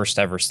was the first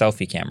ever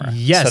selfie camera.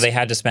 Yes. So they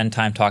had to spend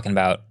time talking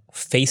about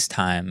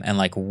FaceTime and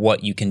like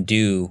what you can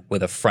do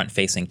with a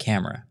front-facing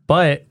camera.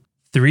 But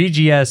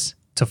 3GS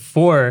to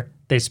 4,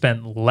 they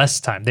spent less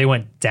time. They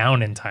went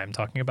down in time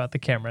talking about the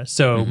camera.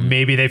 So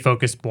maybe they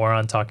focused more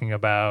on talking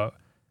about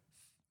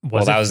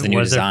that was the new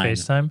design.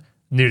 FaceTime?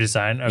 New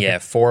design. Okay. Yeah,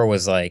 4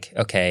 was like,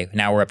 okay,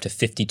 now we're up to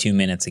 52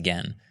 minutes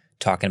again.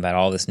 Talking about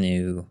all this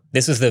new.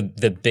 This is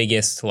the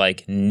biggest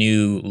like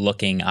new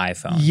looking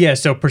iPhone. Yeah,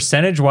 so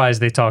percentage wise,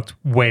 they talked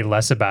way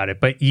less about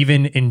it, but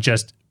even in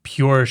just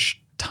pure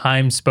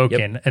time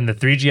spoken, and the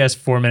 3GS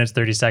 4 minutes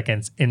 30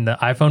 seconds in the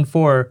iPhone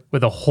 4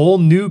 with a whole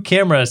new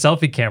camera, a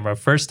selfie camera,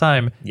 first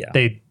time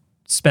they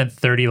spent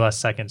 30 less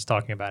seconds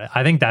talking about it.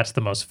 I think that's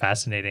the most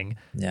fascinating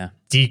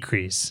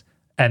decrease,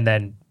 and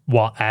then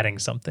while adding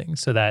something,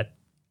 so that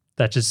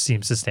just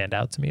seems to stand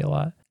out to me a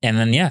lot. And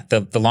then,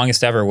 the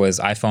longest ever was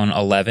iPhone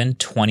 11,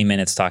 20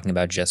 minutes talking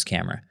about just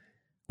camera,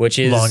 which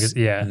is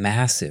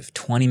massive.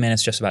 20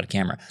 minutes just about a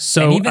camera.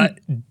 So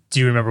do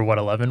you remember what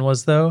 11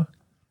 was, though?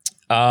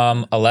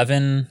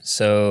 11,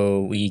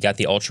 so we got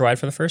the ultra-wide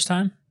for the first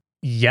time?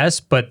 Yes,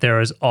 but there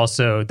was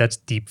also, that's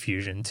Deep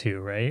Fusion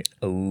too, right?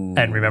 Oh.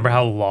 And remember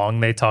how long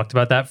they talked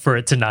about that for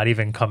it to not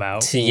even come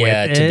out? To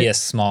be a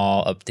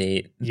small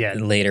update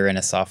later in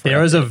a software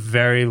There was a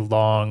very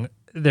long...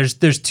 There's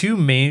 2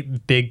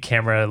 main big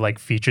camera like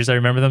features I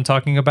remember them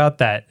talking about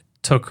that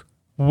took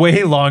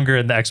way longer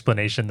in the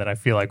explanation than I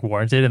feel like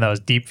warranted, and that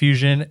was Deep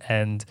Fusion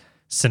and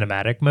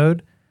cinematic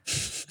mode.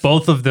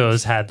 Both of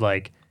those had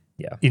like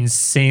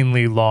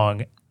insanely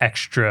long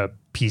extra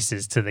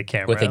pieces to the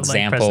camera with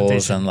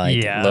examples and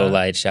low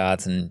light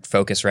shots and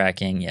focus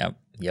racking.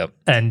 Yep.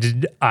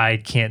 And I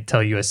can't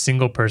tell you a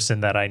single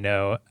person that I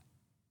know,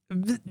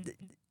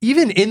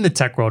 even in the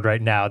tech world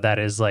right now, that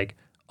is like,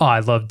 oh, I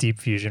love Deep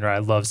Fusion or I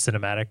love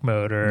cinematic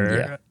mode,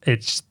 or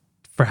it's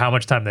for how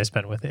much time they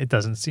spend with it. It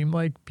doesn't seem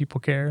like people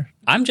care.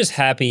 I'm just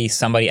happy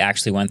somebody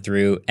actually went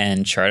through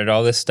and charted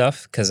all this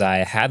stuff, because I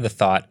had the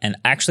thought, and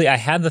actually I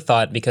had the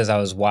thought because I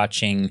was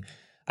watching,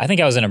 I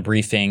think I was in a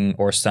briefing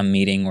or some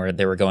meeting where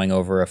they were going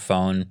over a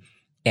phone,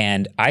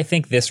 and I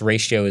think this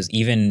ratio is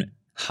even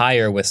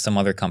higher with some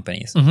other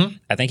companies. Mm-hmm.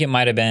 I think it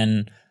might have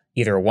been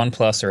either a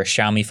OnePlus or a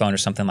Xiaomi phone or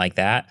something like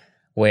that,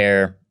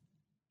 where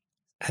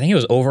I think it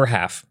was over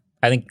half.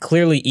 I think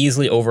clearly,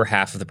 easily over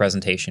half of the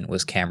presentation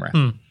was camera,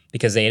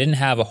 because they didn't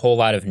have a whole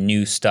lot of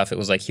new stuff. It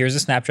was like, here's a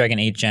Snapdragon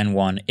 8 Gen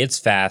 1. It's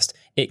fast.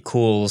 It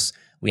cools.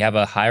 We have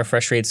a high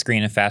refresh rate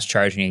screen and fast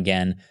charging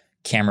again.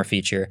 Camera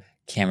feature,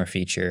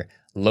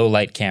 low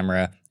light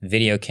camera,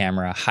 video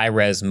camera, high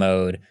res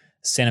mode,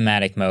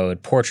 cinematic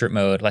mode, portrait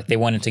mode. Like, they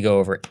wanted to go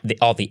over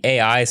all the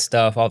AI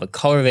stuff, all the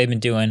color they've been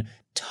doing,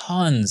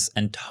 tons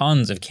and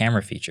tons of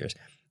camera features.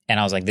 And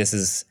I was like,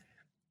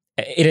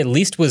 it at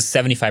least was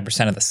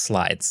 75% of the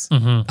slides.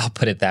 Mm-hmm. I'll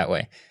put it that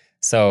way.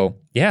 So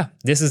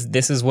this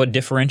is what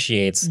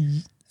differentiates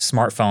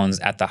smartphones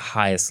at the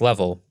highest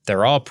level.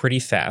 They're all pretty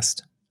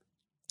fast.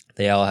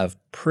 They all have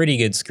pretty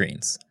good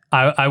screens.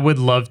 I would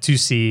love to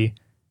see,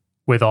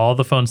 with all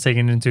the phones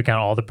taken into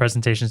account, all the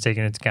presentations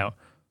taken into account,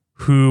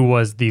 who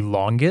was the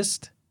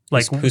longest?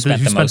 Like who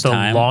spent the most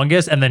time?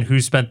 Longest, and then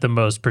who spent the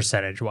most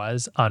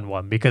percentage-wise on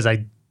one? Because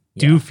I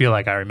do feel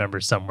like I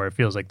remember somewhere it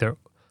feels like they're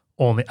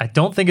only. I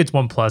don't think it's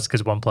OnePlus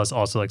because OnePlus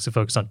also likes to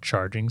focus on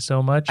charging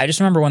so much. I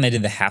just remember when they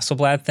did the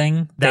Hasselblad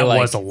thing. That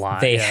was a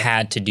lot. They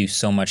had to do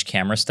so much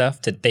camera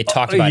stuff. They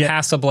talked about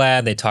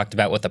Hasselblad. They talked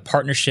about what the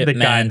partnership the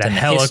meant guy in the and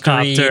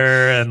helicopter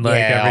history. and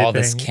like everything. All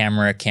this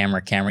camera.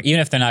 Even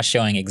if they're not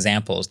showing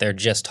examples, they're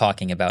just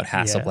talking about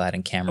Hasselblad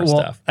and camera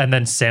stuff. And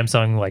then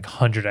Samsung like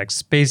 100x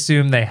space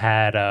zoom. They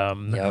had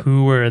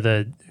who were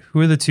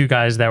the two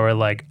guys that were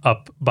like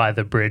up by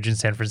the bridge in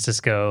San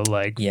Francisco?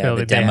 Like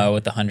the demo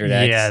with the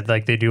 100x. Yeah,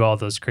 like they do all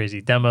those crazy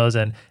demos,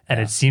 and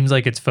it seems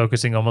like it's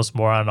focusing almost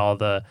more on all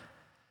the.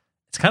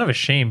 It's kind of a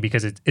shame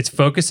because it's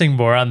focusing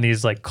more on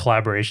these like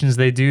collaborations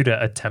they do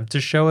to attempt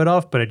to show it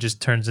off, but it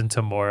just turns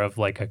into more of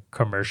like a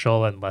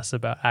commercial and less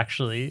about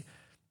actually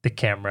the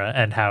camera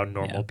and how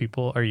normal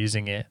people are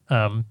using it.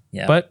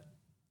 But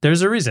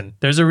there's a reason.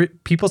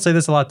 People say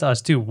this a lot to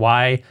us too.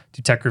 Why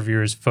do tech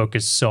reviewers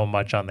focus so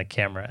much on the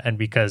camera? And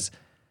because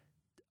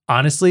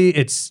honestly,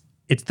 it's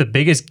the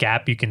biggest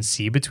gap you can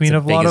see between a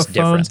lot of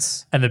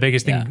phones. And the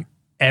biggest thing,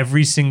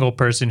 every single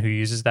person who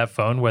uses that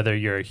phone, whether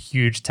you're a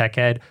huge tech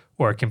head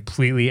or a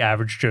completely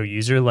average Joe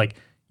user, like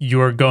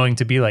you're going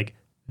to be like,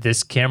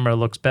 this camera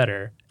looks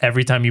better.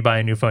 Every time you buy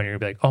a new phone, you're gonna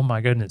be like, oh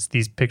my goodness,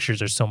 these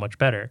pictures are so much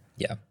better.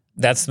 Yeah.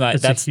 That's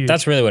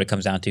really what it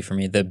comes down to for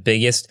me. The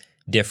biggest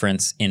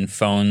difference in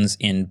phones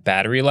in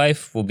battery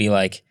life will be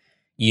like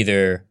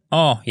either,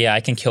 oh yeah, I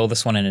can kill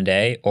this one in a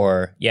day,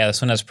 or yeah,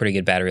 this one has pretty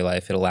good battery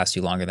life. It'll last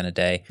you longer than a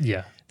day.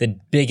 Yeah. The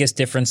biggest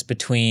difference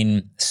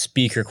between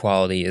speaker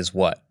quality is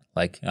what?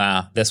 Like,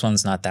 this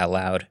one's not that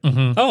loud.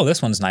 Mm-hmm. Oh,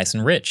 this one's nice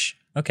and rich.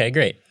 Okay,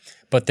 great.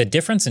 But the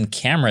difference in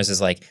cameras is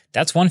like,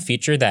 that's one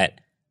feature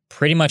that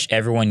pretty much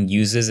everyone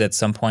uses at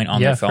some point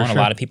on their phone. Sure. A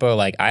lot of people are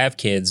like, I have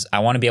kids. I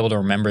want to be able to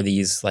remember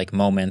these like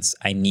moments.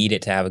 I need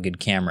it to have a good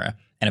camera.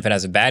 And if it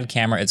has a bad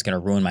camera, it's going to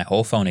ruin my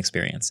whole phone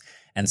experience.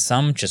 And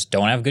some just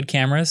don't have good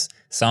cameras.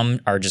 Some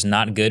are just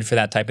not good for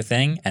that type of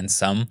thing. And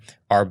some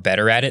are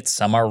better at it.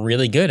 Some are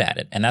really good at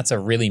it. And that's a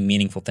really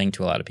meaningful thing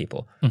to a lot of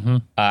people. Mm-hmm.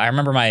 I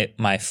remember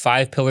my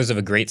 5 pillars of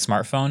a great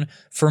smartphone.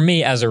 For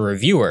me as a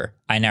reviewer,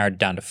 I narrowed it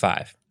down to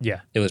 5.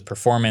 Yeah. It was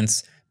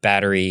performance,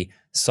 battery,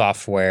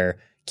 software,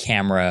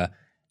 camera,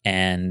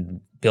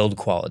 and build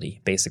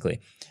quality,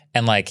 basically.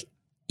 And like,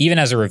 even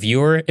as a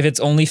reviewer, if it's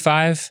only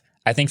 5,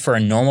 I think for a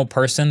normal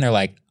person, they're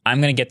like, I'm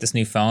going to get this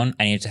new phone.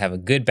 I need it to have a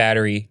good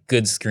battery,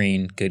 good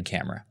screen, good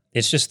camera.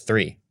 It's just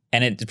 3.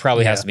 And it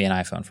probably has to be an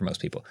iPhone for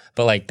most people.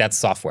 But like, that's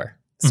software.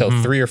 So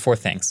 3 or 4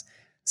 things.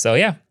 So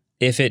yeah,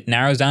 if it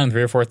narrows down to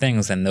 3 or 4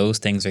 things, then those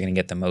things are going to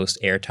get the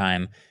most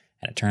airtime.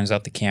 And it turns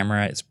out the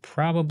camera is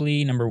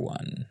probably number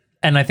 1.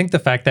 And I think the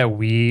fact that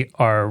we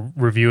are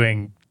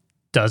reviewing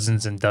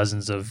dozens and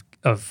dozens of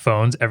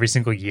phones every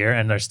single year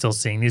and are still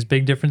seeing these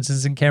big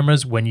differences in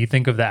cameras, when you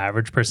think of the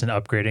average person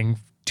upgrading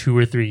 2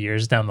 or 3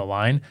 years down the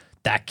line,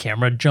 that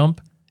camera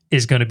jump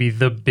is going to be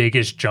the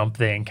biggest jump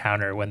they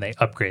encounter when they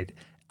upgrade.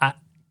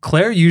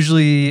 Claire,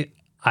 usually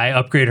I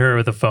upgrade her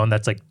with a phone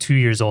that's like 2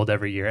 years old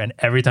every year. And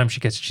every time she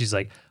gets it, she's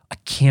like, I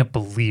can't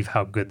believe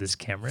how good this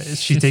camera is.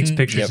 She takes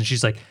pictures and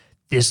she's like,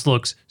 this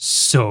looks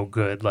so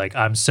good. Like,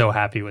 I'm so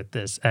happy with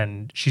this.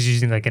 And she's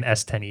using like an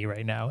S10e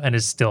right now and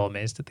is still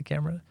amazed at the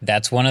camera.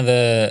 That's one of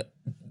the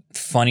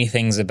funny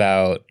things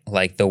about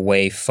like the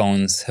way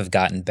phones have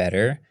gotten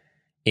better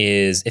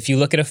is if you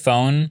look at a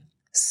phone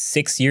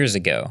 6 years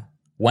ago,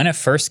 when it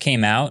first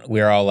came out,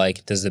 we were all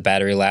like, does the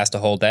battery last a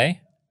whole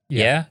day?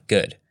 Yeah,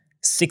 good.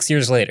 6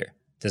 years later,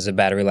 does the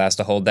battery last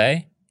a whole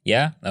day?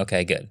 Yeah,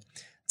 okay, good.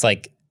 It's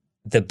like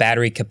the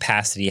battery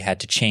capacity had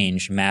to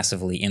change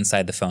massively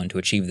inside the phone to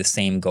achieve the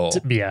same goal.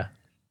 Yeah.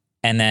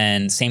 And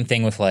then same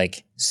thing with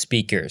like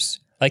speakers.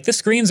 Like the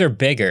screens are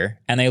bigger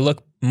and they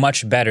look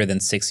much better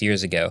than 6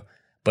 years ago.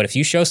 But if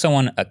you show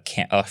someone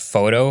a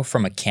photo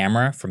from a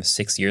camera from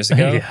 6 years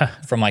ago,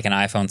 from like an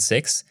iPhone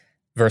 6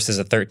 versus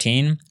a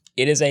 13,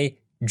 it is a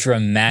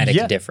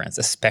dramatic difference,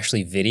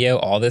 especially video,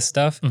 all this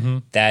stuff.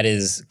 That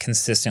is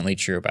consistently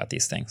true about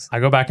these things. I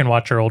go back and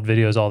watch our old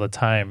videos all the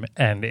time,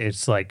 and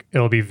it's like,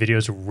 it'll be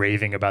videos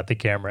raving about the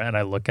camera, and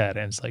I look at it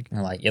and it's like,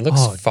 it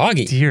looks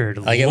foggy. Dear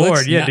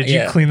Lord. Did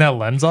you clean that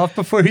lens off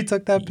before you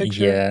took that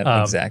picture?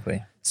 Yeah,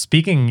 exactly.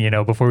 Speaking,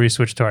 before we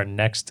switch to our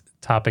next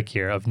topic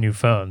here of new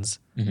phones,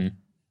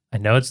 I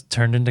know it's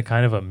turned into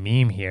kind of a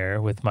meme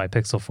here with my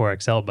Pixel 4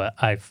 XL, but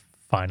I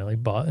finally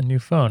bought a new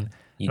phone.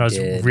 I was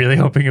really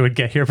hoping it would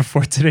get here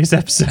before today's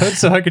episode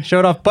so I could show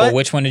it off. But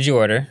which one did you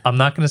order? I'm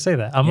not going to say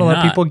that. I'm going to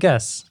let people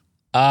guess.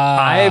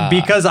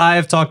 Because I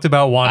have talked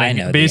about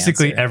wanting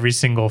basically every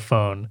single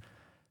phone.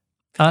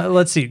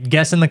 Let's see.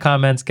 Guess in the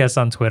comments. Guess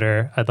on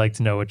Twitter. I'd like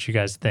to know what you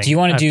guys think.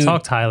 I've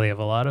talked highly of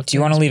a lot of things. Do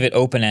you want to leave it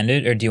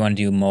open-ended or do you want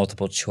to do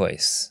multiple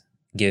choice?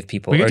 Give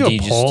people. We could do a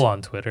poll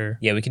on Twitter.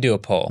 Yeah, we could do a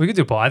poll.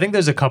 I think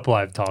there's a couple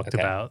I've talked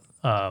about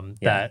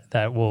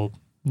that will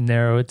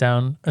narrow it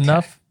down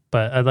enough.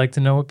 But I'd like to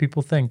know what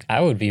people think.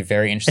 I would be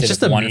very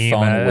interested if one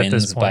phone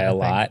wins by a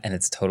lot and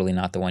it's totally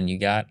not the one you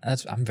got.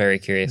 I'm very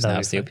curious now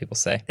to see what people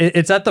say.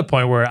 It's at the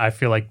point where I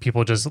feel like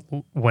people just,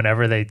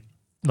 whenever they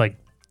like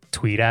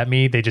tweet at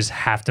me, they just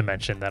have to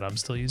mention that I'm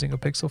still using a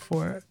Pixel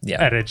 4.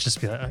 Yeah. And it's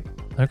just be like,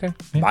 okay.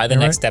 Yeah, By the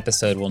you're next right.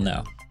 episode, we'll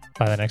know.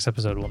 By the next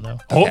episode, we'll know.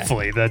 Okay.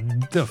 Hopefully, the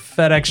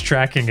FedEx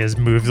tracking has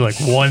moved like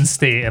one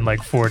state in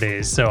like 4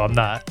 days, so I'm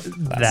not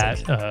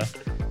that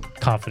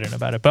confident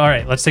about it. But all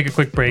right, let's take a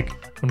quick break.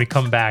 When we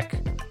come back,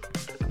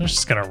 I'm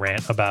just gonna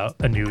rant about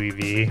a new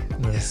EV.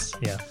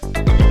 Yeah.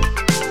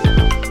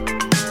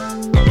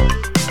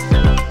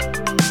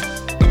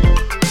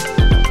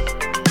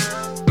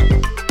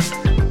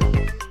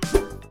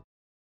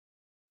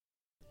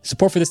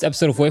 Support for this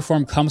episode of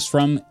Waveform comes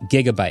from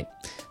Gigabyte.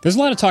 There's a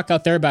lot of talk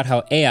out there about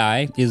how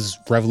AI is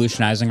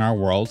revolutionizing our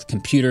world.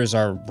 Computers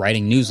are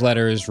writing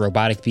newsletters,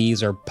 robotic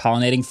bees are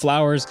pollinating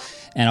flowers,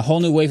 and a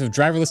whole new wave of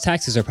driverless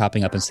taxis are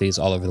popping up in cities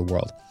all over the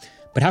world.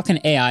 But how can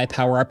AI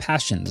power our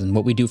passions and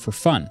what we do for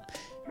fun?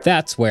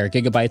 That's where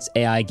Gigabyte's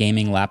AI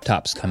gaming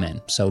laptops come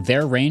in. So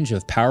their range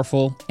of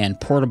powerful and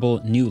portable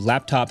new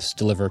laptops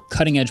deliver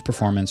cutting-edge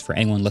performance for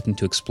anyone looking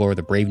to explore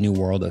the brave new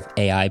world of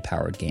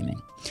AI-powered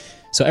gaming.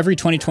 So every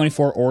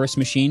 2024 Aorus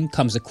machine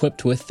comes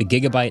equipped with the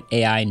Gigabyte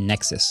AI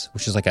Nexus,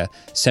 which is like a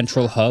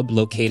central hub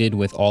located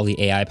with all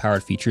the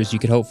AI-powered features you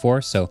could hope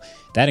for. So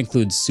that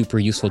includes super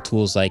useful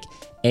tools like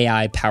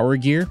AI Power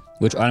Gear,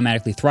 which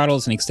automatically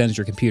throttles and extends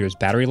your computer's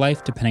battery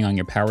life depending on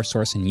your power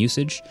source and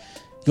usage.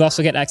 You'll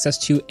also get access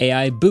to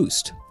AI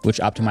Boost, which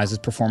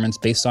optimizes performance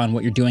based on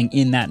what you're doing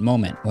in that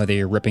moment, whether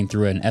you're ripping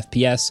through an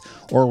FPS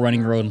or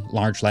running your own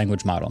large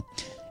language model.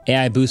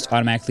 AI Boost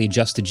automatically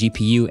adjusts the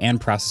GPU and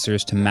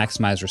processors to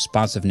maximize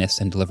responsiveness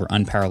and deliver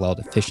unparalleled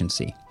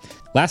efficiency.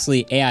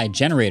 Lastly, AI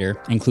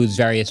Generator includes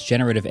various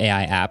generative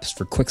AI apps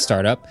for quick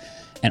startup,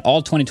 and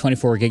all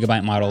 2024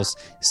 Gigabyte models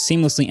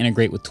seamlessly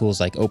integrate with tools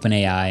like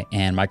OpenAI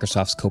and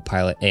Microsoft's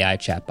Copilot AI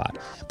chatbot.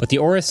 But the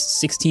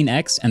Aorus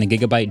 16X and the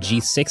Gigabyte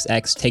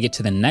G6X take it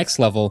to the next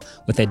level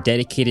with a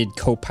dedicated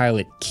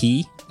Copilot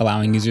key,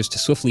 allowing users to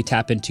swiftly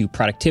tap into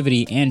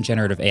productivity and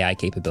generative AI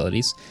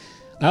capabilities.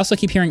 I also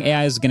keep hearing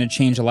AI is going to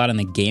change a lot in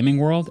the gaming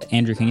world.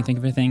 Andrew, can you think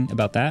of anything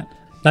about that?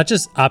 Not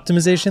just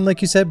optimization, like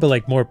you said, but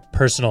like more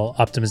personal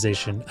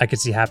optimization I could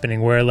see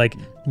happening where like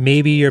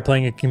maybe you're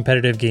playing a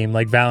competitive game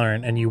like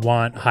Valorant and you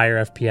want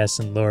higher FPS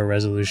and lower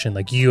resolution.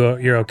 Like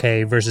you're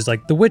okay versus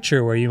like The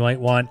Witcher where you might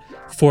want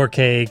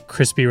 4K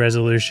crispy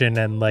resolution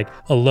and like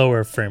a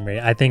lower frame rate.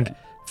 I think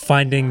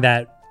finding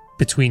that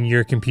between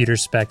your computer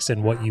specs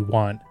and what you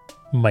want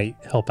might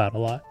help out a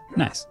lot.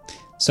 Nice.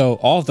 So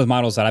all of the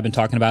models that I've been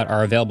talking about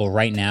are available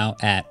right now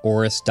at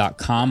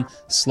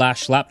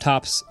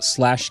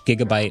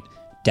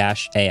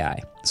aorus.com/laptops/gigabyte-AI.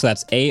 So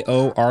that's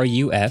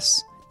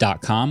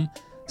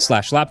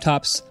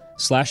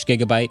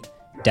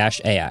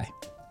aorus.com/laptops/gigabyte-AI.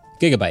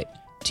 Gigabyte.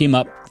 Team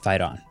up,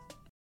 fight on.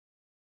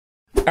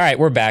 All right,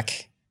 we're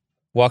back.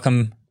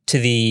 Welcome to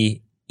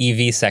the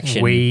EV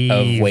section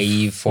of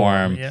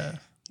Waveform. Yeah.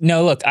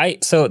 No, look,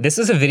 so this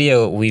is a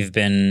video we've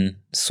been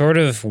sort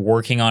of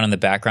working on in the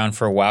background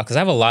for a while because I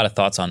have a lot of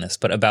thoughts on this,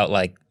 but about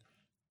like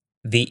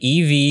the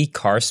EV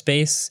car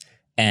space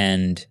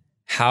and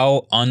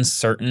how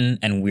uncertain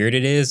and weird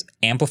it is,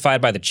 amplified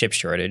by the chip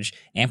shortage,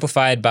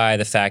 amplified by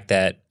the fact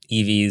that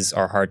EVs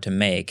are hard to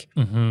make,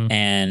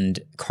 and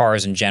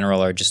cars in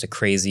general are just a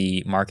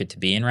crazy market to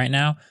be in right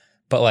now.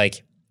 But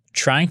like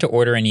trying to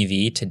order an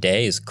EV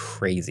today is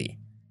crazy.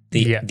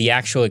 The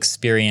actual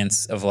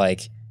experience of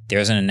like,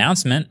 there's an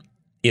announcement.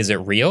 Is it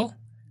real?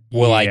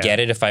 Will I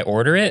get it if I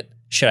order it?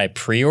 Should I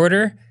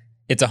pre-order?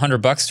 It's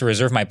 $100 to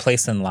reserve my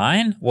place in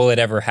line. Will it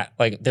ever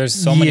there's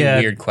so many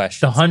weird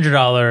questions. The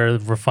 $100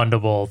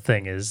 refundable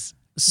thing is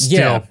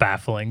still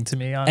baffling to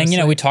me, honestly.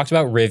 And we talked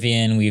about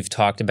Rivian. We've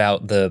talked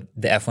about the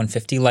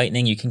F-150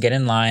 Lightning you can get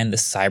in line, the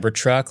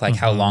Cybertruck, like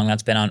how long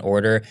that's been on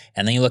order.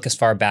 And then you look as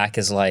far back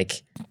as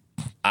like,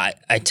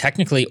 I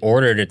technically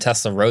ordered a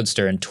Tesla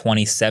Roadster in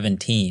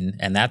 2017,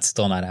 and that's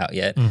still not out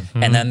yet.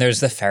 And then there's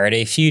the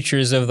Faraday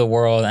Futures of the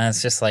world, and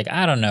it's just like,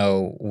 I don't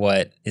know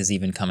what is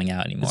even coming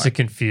out anymore. It's a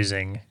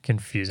confusing.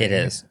 It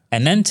is.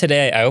 And then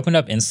today, I opened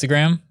up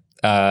Instagram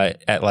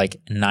at like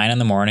 9 in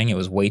the morning. It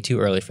was way too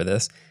early for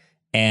this.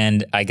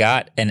 And I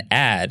got an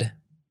ad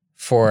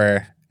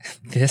for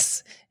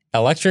this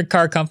electric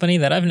car company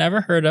that I've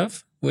never heard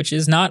of, which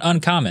is not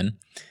uncommon.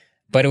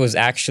 But it was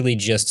actually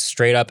just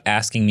straight up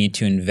asking me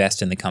to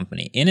invest in the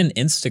company in an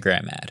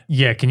Instagram ad.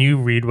 Yeah, can you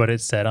read what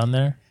it said on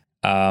there?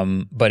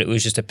 But it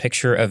was just a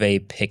picture of a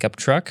pickup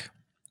truck,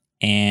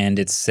 and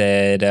it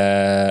said,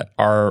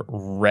 our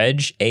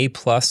Reg A+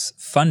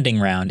 funding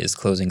round is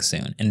closing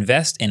soon.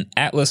 Invest in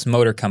Atlas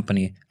Motor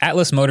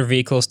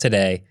Vehicles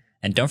today,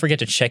 and don't forget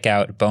to check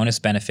out bonus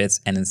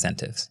benefits and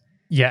incentives.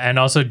 Yeah, and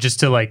also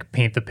just to like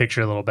paint the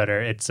picture a little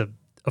better, it's a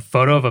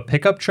photo of a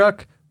pickup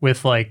truck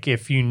with like,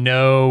 if you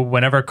know,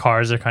 whenever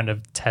cars are kind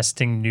of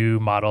testing new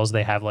models,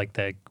 they have like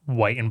the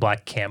white and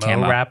black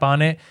camo wrap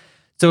on it.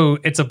 So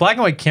it's a black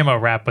and white camo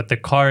wrap, but the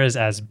car is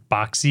as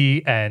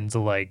boxy and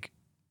like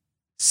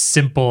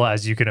simple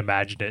as you can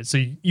imagine it. So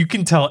you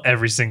can tell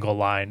every single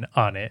line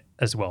on it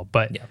as well.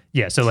 But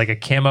yeah, so like a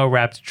camo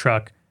wrapped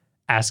truck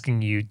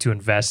asking you to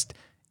invest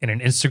in an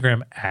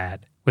Instagram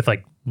ad with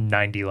like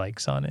 90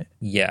 likes on it.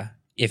 Yeah.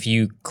 if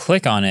you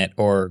click on it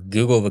or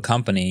Google the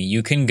company,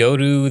 you can go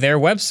to their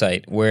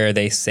website where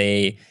they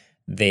say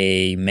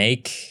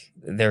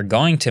they're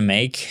going to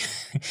make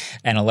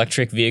an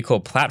electric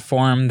vehicle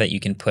platform that you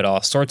can put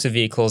all sorts of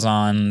vehicles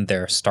on.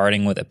 They're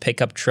starting with a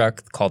pickup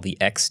truck called the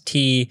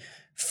XT,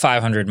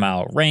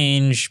 500-mile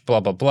range,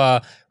 blah, blah, blah.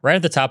 Right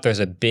at the top, there's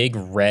a big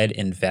red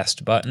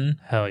invest button.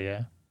 Hell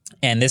yeah.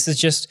 And this is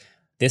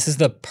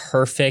the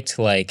perfect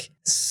like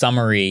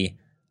summary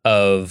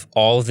of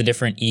all of the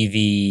different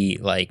EV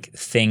like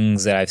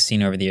things that I've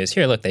seen over the years.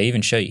 Here, look, they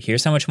even show you,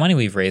 here's how much money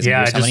we've raised, and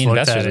here's how many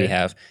investors we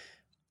have.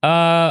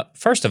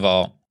 First of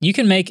all, you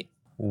can make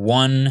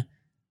one.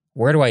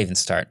 Where do I even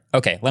start?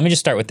 Okay, let me just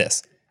start with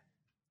this.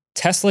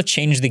 Tesla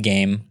changed the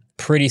game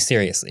pretty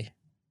seriously.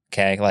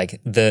 Okay, like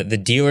the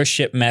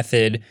dealership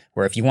method,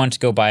 where if you wanted to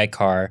go buy a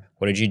car,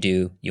 what did you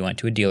do? You went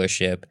to a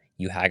dealership,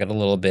 you haggled a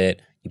little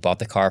bit, you bought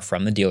the car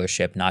from the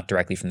dealership, not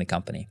directly from the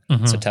company.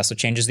 So Tesla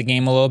changes the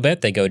game a little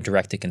bit. They go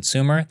direct to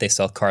consumer. They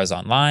sell cars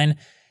online.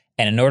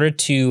 And in order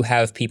to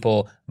have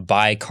people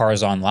buy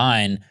cars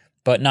online,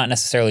 but not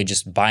necessarily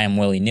just buy them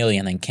willy-nilly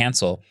and then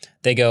cancel,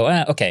 they go,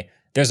 okay,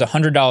 there's a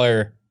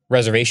 $100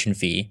 reservation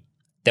fee,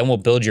 then we'll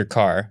build your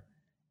car,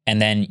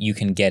 and then you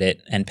can get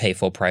it and pay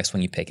full price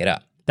when you pick it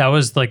up. That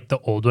was like the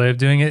old way of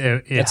doing it.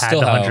 It had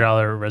still the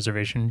 $100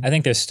 reservation. I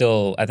think it's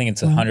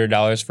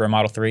 $100 for a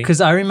Model 3.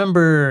 Because I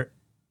remember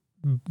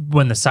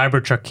when the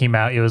Cybertruck came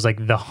out, it was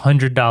like the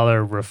 $100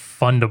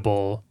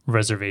 refundable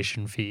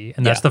reservation fee.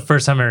 And that's the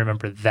first time I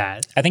remember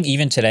that. I think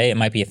even today it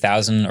might be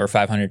 $1,000 or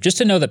 $500 just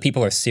to know that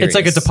people are serious. It's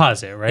like a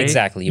deposit, right?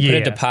 Exactly. You put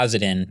a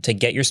deposit in to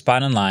get your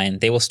spot in line.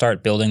 They will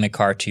start building the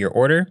car to your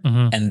order.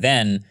 And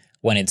then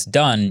when it's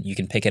done, you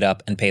can pick it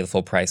up and pay the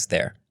full price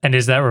there. And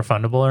is that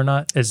refundable or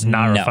not? It's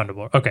not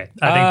refundable. Okay.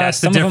 I think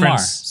that's the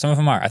difference. Some of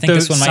them are. I think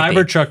this one might be.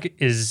 Cybertruck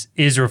is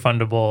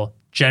refundable.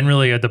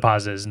 Generally, a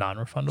deposit is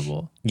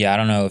non-refundable. Yeah, I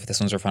don't know if this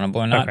one's refundable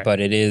or not,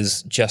 but it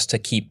is just to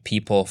keep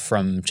people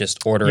from just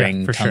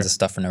ordering tons of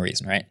stuff for no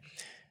reason, right?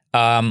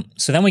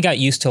 So then we got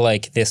used to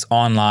like this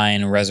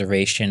online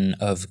reservation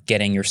of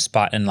getting your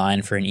spot in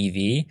line for an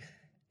EV.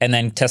 And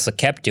then Tesla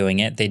kept doing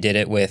it. They did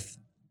it with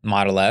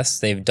Model S.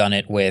 They've done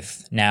it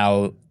with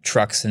now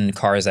trucks and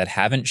cars that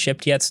haven't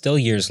shipped yet still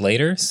years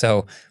later.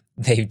 So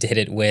they did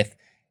it with,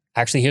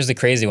 actually, here's the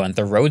crazy one,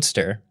 the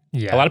Roadster.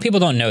 Yeah. A lot of people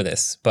don't know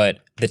this, but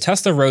the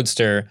Tesla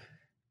Roadster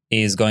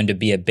is going to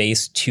be a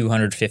base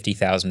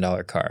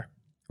 $250,000 car,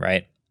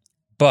 right?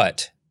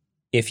 But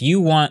if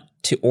you want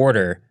to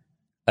order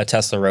a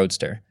Tesla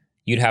Roadster,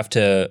 you'd have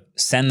to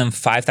send them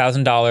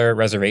 $5,000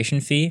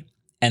 reservation fee,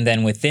 and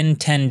then within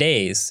 10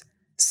 days,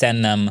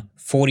 send them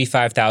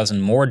 $45,000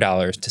 more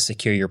to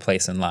secure your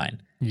place in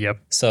line. Yep.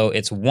 So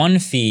it's one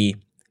fee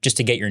just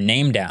to get your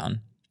name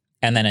down,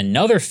 and then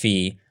another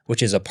fee,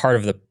 which is a part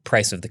of the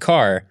price of the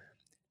car,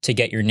 to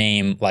get your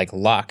name like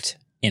locked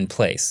in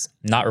place,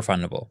 not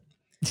refundable.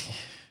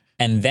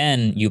 And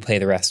then you pay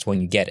the rest when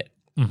you get it.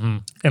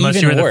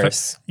 Even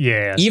worse.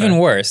 Even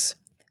worse,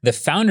 the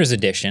Founders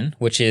Edition,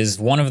 which is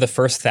one of the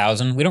first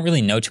 1,000. We don't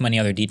really know too many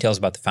other details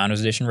about the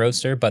Founders Edition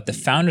Roadster, but the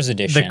Founders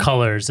Edition, the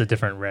color is a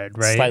different red,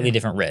 right? Slightly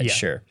different red,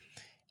 sure.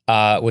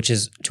 Which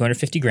is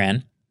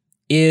 $250,000,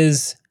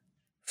 is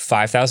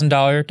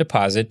 $5,000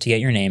 deposit to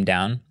get your name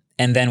down,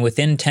 and then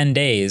within 10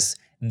 days,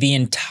 the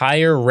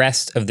entire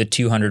rest of the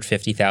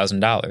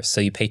 $250,000. So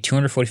you pay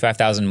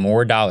 $245,000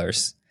 more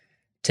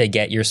to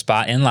get your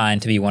spot in line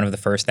to be one of the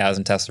first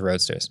 1,000 Tesla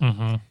Roadsters.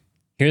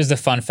 Here's the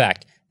fun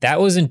fact. That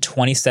was in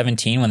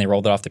 2017 when they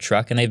rolled it off the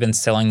truck, and they've been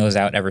selling those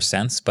out ever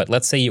since. But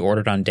let's say you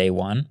ordered on day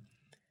one.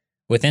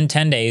 Within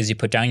 10 days, you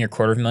put down your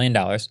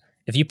 $250,000.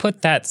 If you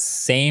put that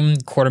same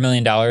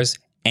 $250,000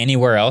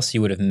 anywhere else,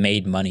 you would have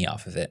made money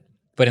off of it.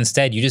 But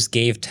instead, you just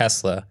gave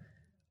Tesla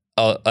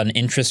an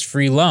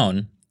interest-free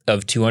loan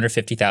of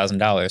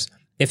 $250,000.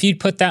 If you'd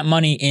put that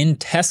money in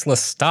Tesla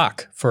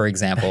stock, for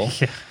example,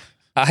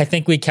 I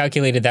think we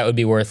calculated that would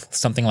be worth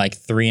something like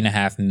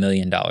 $3.5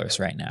 million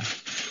right now.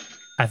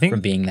 I think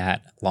from being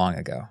that long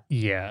ago.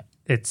 Yeah,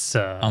 it's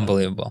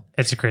unbelievable.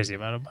 It's a crazy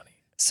amount of money.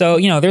 So,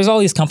 there's all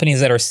these companies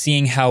that are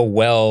seeing how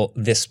well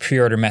this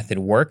pre-order method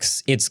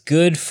works. It's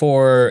good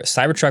for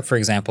Cybertruck, for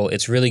example.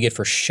 It's really good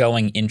for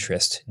showing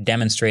interest,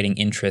 demonstrating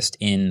interest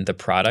in the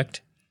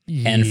product,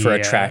 and for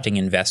attracting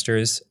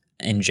investors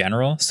in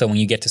general. So when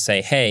you get to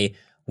say, hey,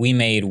 we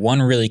made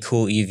one really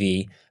cool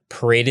EV,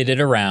 paraded it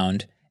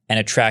around, and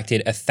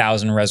attracted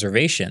 1,000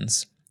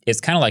 reservations, it's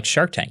kind of like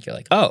Shark Tank. You're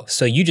like, oh,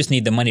 so you just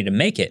need the money to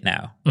make it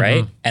now,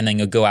 right? And then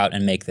you'll go out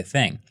and make the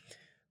thing.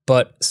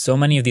 But so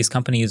many of these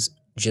companies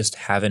just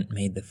haven't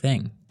made the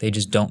thing. They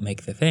just don't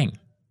make the thing.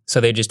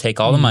 So they just take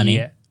all the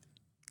money,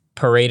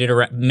 parade it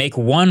around, make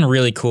one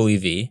really cool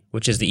EV,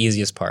 which is the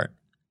easiest part,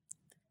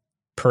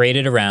 parade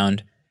it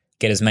around,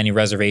 get as many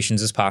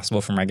reservations as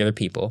possible from regular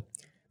people,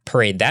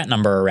 parade that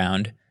number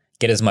around,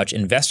 get as much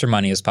investor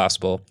money as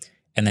possible,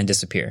 and then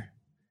disappear.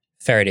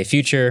 Faraday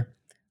Future,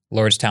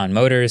 Lordstown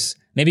Motors.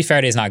 Maybe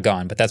Faraday's not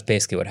gone, but that's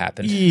basically what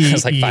happened. It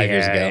was like 5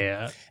 years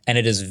ago. And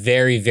it is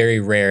very, very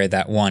rare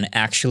that one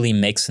actually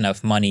makes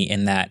enough money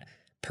in that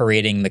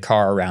parading the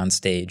car around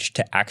stage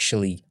to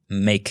actually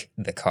make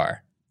the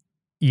car.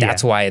 Yeah.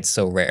 That's why it's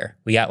so rare.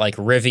 We got like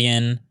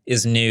Rivian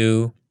is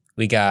new.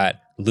 We got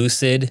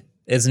Lucid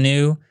is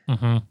new.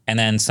 And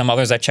then some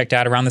others I checked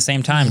out around the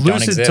same time don't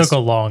Lucid exist. took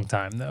a long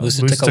time, though.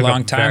 Lucid took a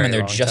long time, very and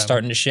they're long just time.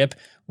 starting to ship.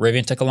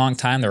 Rivian took a long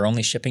time. They're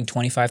only shipping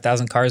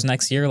 25,000 cars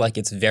next year. Like,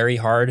 it's very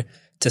hard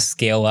to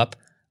scale up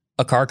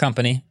a car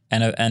company,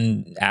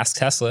 and ask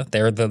Tesla.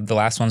 They're the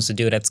last ones to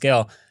do it at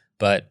scale.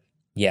 But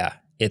yeah,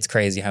 it's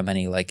crazy how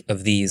many like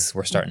of these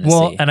we're starting to see.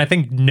 Well, and I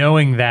think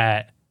knowing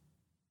that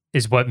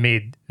is what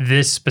made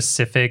this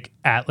specific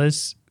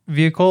Atlas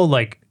vehicle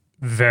like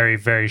very,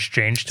 very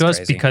strange to us,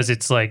 crazy. because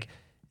it's like,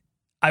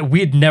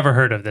 we had never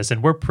heard of this,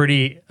 and we're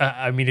pretty.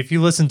 I mean, if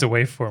you listen to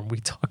Waveform, we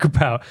talk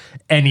about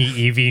any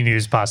EV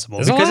news possible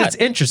There's a because lot. it's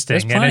interesting,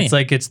 There's and plenty. it's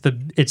like it's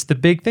the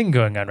big thing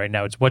going on right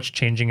now. It's what's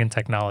changing in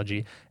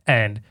technology,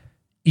 and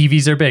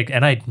EVs are big.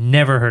 And I'd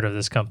never heard of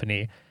this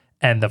company,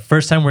 and the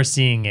first time we're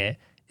seeing it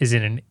is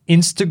in an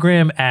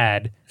Instagram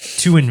ad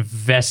to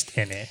invest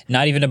in it.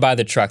 Not even to buy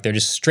the truck. They're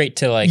just straight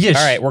to like, Yes,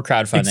 all right, we're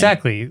crowdfunding.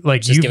 Exactly.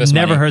 Like, Just give us you've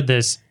never money. heard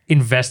this.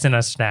 Invest in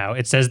us now.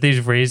 It says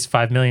they've raised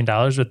 $5 million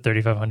with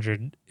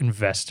 3,500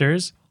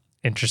 investors.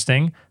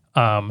 Interesting.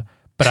 But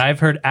I've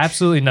heard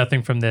absolutely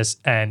nothing from this.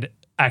 And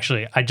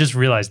actually, I just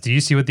realized, do you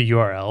see what the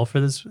URL for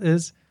this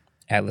is?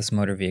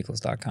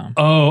 AtlasMotorVehicles.com.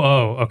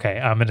 Oh, okay.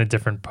 I'm in a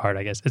different part,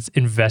 I guess. It's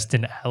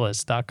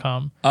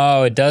investinatlas.com.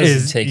 Oh, it does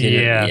Is- take you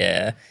to, yeah.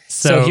 yeah.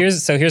 So-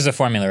 So here's the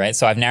formula, right?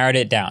 So I've narrowed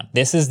it down.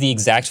 This is the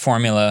exact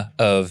formula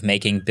of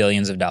making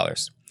billions of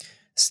dollars.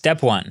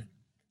 Step 1,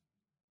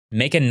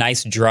 make a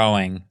nice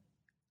drawing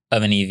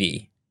of an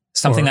EV.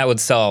 Something Or that would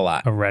sell a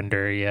lot. A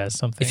render, yeah,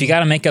 something. If you got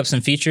to make up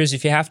some features,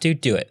 if you have to,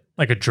 do it.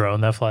 like a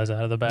drone that flies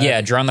out of the back.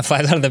 Yeah, drawing the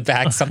flies out of the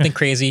back, something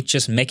crazy,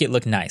 just make it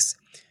look nice.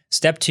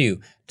 Step 2,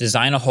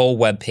 design a whole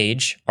web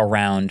page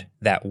around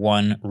that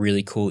one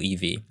really cool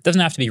EV.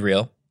 Doesn't have to be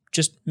real,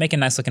 just make a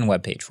nice looking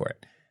web page for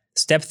it.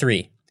 Step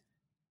 3,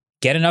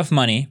 get enough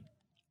money,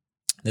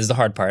 this is the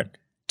hard part,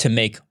 to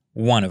make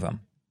one of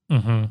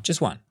them. Just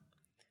one.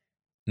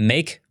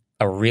 Make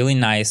a really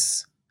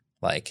nice,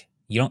 like,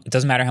 it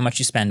doesn't matter how much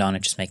you spend on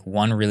it, just make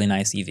one really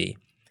nice EV.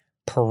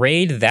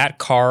 Parade that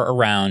car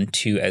around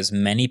to as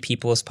many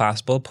people as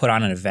possible, put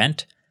on an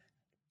event,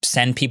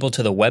 send people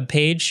to the web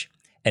page,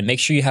 and make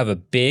sure you have a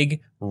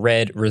big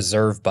red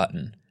reserve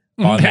button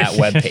on that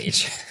web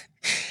page.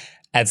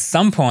 At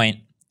some point,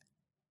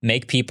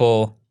 make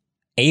people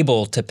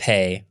able to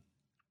pay,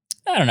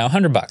 I don't know,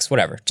 $100,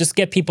 whatever. Just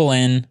get people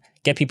in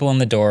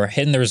the door,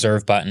 hitting the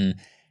reserve button.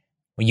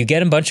 When you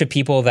get a bunch of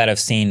people that have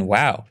seen,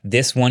 wow,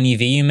 this one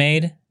EV you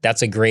made,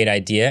 that's a great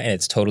idea and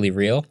it's totally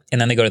real. And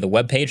then they go to the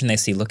webpage and they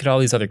see, look at all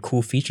these other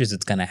cool features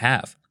it's going to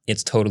have.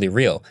 It's totally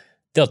real.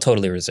 They'll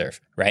totally reserve,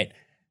 right?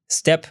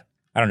 Step,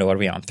 I don't know, what are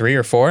we on, 3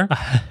 or 4?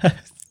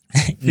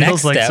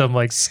 Feels like some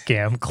like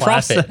scam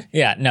class. Profit.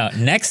 Yeah, no.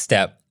 Next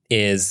step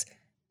is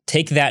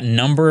take that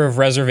number of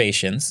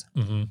reservations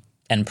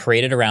and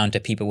parade it around to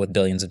people with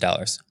billions of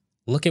dollars.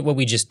 Look at what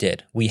we just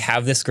did. We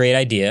have this great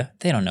idea.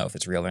 They don't know if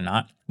it's real or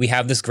not. We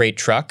have this great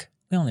truck.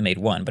 We only made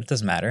one, but it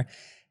doesn't matter.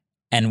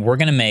 And we're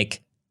going to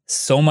make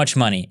so much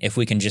money if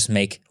we can just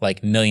make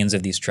like millions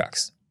of these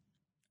trucks,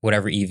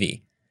 whatever EV,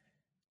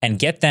 and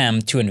get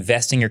them to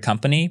invest in your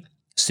company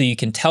so you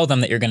can tell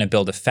them that you're going to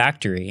build a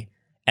factory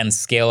and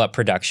scale up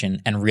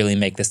production and really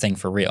make this thing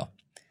for real.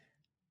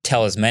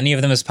 Tell as many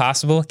of them as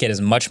possible, get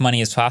as much money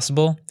as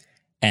possible,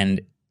 and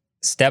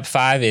step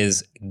 5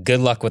 is good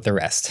luck with the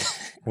rest,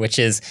 which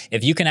is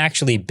if you can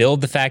actually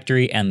build the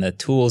factory and the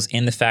tools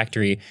in the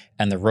factory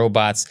and the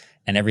robots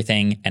and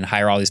everything and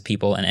hire all these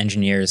people and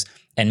engineers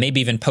and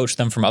maybe even poach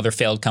them from other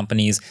failed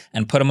companies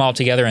and put them all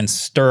together and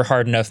stir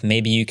hard enough,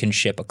 maybe you can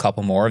ship a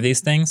couple more of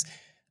these things.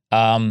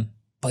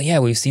 But yeah,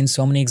 we've seen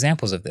so many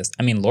examples of this.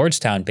 I mean,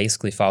 Lordstown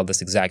basically followed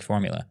this exact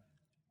formula,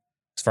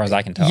 as far as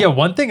I can tell. Yeah,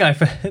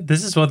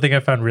 this is one thing I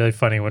found really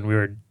funny when we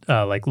were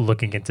like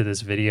looking into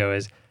this video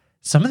is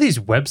some of these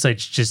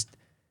websites just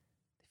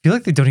feel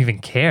like they don't even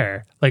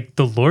care. Like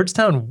the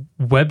Lordstown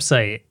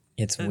website,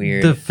 It's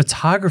weird. the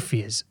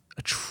photography is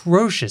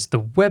atrocious. The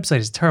website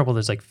is terrible.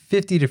 There's like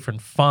 50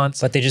 different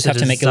fonts. But they just have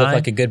to make it look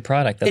like a good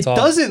product. That's all. It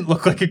doesn't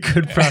look like a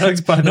good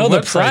product by the No, the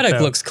website, product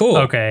though. looks cool.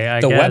 Okay,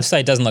 the guess.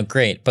 website doesn't look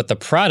great, but the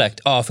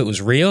product, if it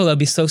was real, that'd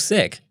be so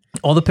sick.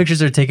 All the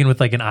pictures are taken with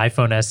like an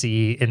iPhone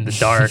SE in the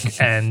dark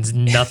and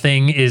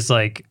nothing is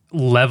like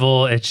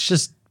level. It's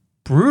just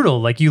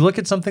brutal. Like you look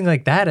at something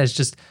like that as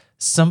just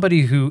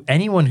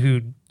anyone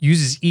who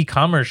uses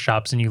e-commerce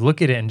shops and you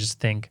look at it and just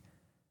think,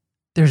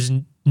 there's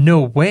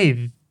no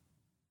way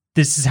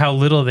this is how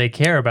little they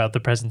care about the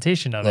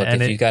presentation of Look, it.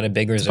 And if you've got a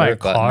big buy a reserve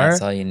button, car,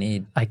 that's all you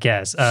need. I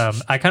guess.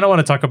 I kind of want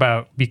to talk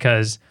about,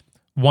 because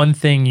one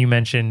thing you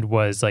mentioned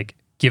was like,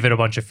 give it a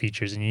bunch of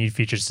features and you need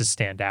features to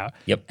stand out.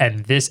 Yep. And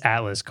this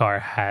Atlas car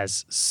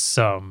has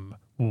some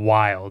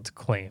wild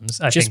claims.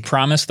 I Just think,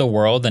 promise the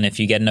world, and if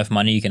you get enough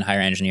money, you can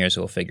hire engineers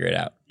who will figure it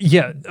out.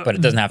 yeah. But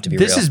it doesn't have to be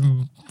This real.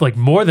 is like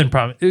more than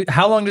promise.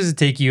 How long does it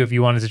take you if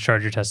you wanted to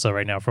charge your Tesla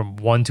right now from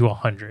 1 to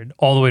 100,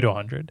 all the way to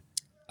 100?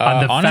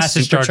 on the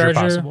fastest charger supercharger,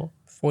 possible.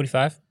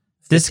 45.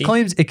 This 50?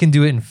 claims it can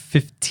do it in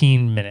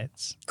 15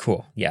 minutes.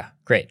 Cool. Yeah,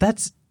 great.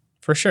 That's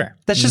For sure.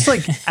 just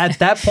like at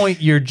that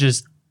point you're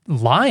just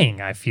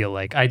lying. I feel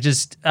like I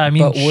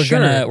mean, But we're sure.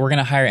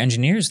 gonna hire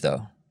engineers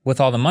though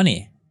with all the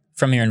money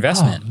from your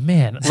investment. Oh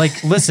man,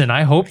 like listen,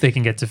 I hope they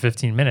can get to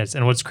 15 minutes.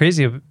 And what's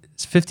crazy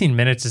is 15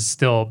 minutes is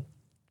still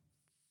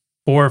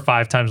 4 or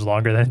 5 times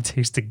longer than it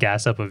takes to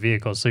gas up a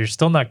vehicle. So you're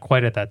still not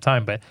quite at that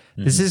time. But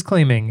this is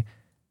claiming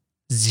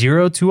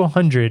 0 to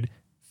 100,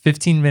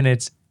 15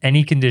 minutes,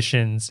 any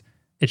conditions.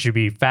 It should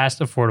be fast,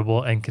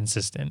 affordable, and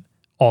consistent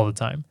all the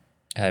time.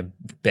 I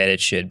bet it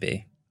should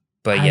be.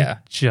 But I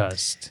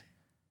just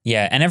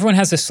yeah. And everyone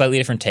has a slightly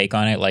different take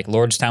on it. Like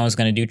Lordstown was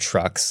going to do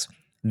trucks.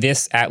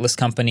 This Atlas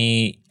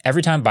company,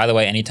 every time, by the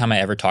way, anytime I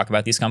ever talk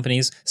about these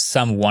companies,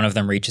 one of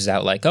them reaches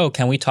out like, oh,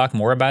 can we talk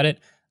more about it?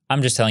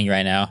 I'm just telling you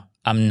right now,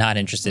 I'm not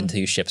interested until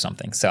you ship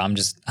something. So I'm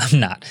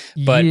not.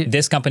 But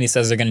this company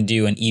says they're going to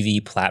do an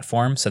EV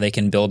platform so they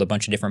can build a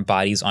bunch of different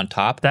bodies on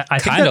top. I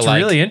think that's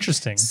really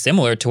interesting.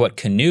 Similar to what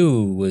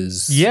Canoo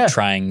was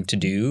trying to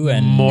do.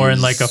 And more in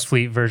like a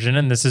fleet version.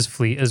 And this is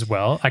fleet as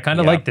well. I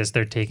kind of like this.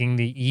 They're taking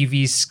the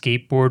EV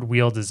skateboard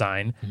wheel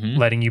design,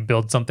 letting you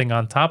build something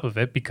on top of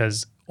it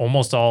because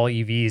almost all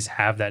EVs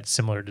have that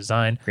similar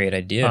design. Great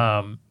idea.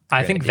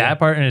 I think that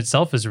part in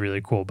itself is really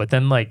cool. But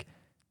then like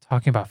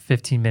talking about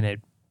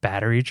 15-minute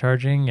battery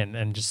charging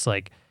and just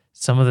like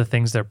some of the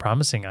things they're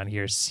promising on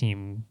here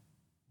seem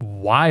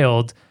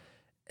wild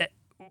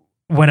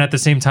when at the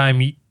same time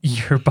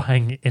you're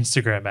buying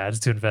Instagram ads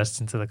to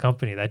invest into the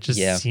company. That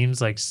just seems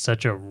like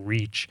such a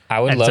reach. I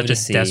would love to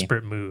see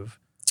desperate move.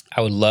 I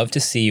would love to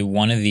see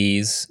one of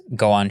these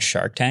go on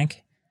Shark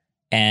Tank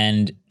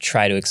and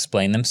try to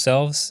explain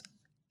themselves.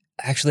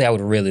 Actually, I would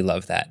really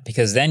love that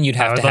because then you'd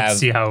have to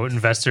see how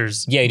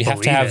investors. Yeah, you'd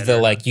have to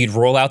have you'd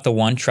roll out the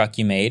one truck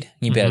you made. And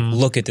you'd be like,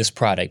 look at this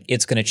product.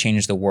 It's going to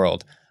change the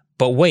world.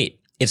 But wait,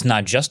 it's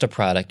not just a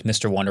product,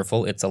 Mr.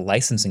 Wonderful. It's a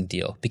licensing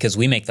deal because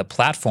we make the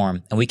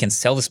platform and we can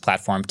sell this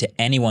platform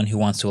to anyone who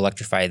wants to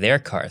electrify their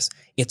cars.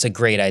 It's a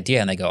great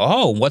idea. And they go,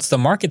 oh, what's the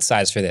market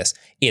size for this?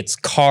 It's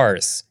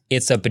cars.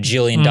 It's a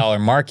bajillion-dollar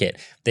market.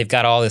 They've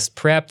got all this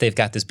prep. They've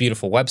got this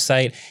beautiful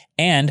website.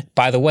 And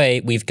by the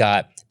way, we've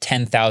got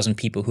 10,000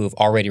 people who have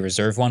already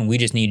reserved one. We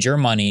just need your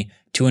money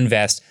to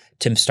invest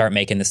to start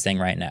making this thing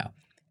right now.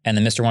 And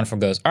then Mr. Wonderful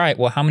goes, all right,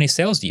 well, how many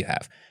sales do you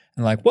have?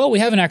 And like, well, we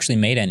haven't actually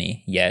made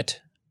any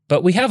yet,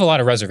 but we have a lot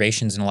of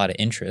reservations and a lot of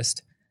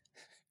interest.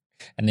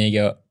 And then you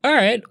go, all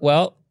right,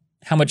 well,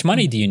 how much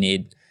money do you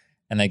need?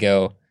 And they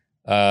go,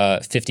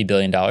 $50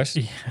 billion.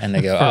 And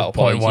they go, oh,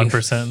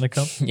 0.1% in the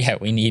company. Yeah,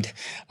 we need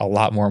a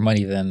lot more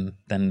money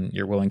than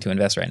you're willing to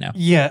invest right now.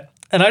 Yeah.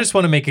 And I just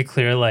want to make it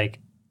clear, like,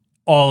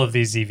 all of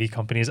these EV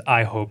companies,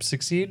 I hope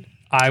succeed.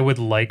 I would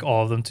like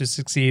all of them to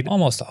succeed.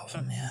 Almost all of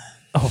them, yeah.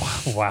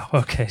 Oh, wow.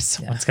 Okay.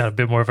 Someone's got a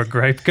bit more of a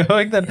gripe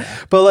going then. Yeah.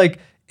 But like,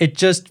 it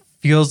just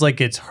feels like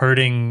it's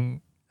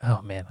hurting.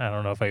 Oh man, I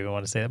don't know if I even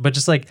want to say that, but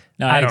just like,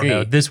 I don't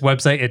know. This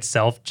website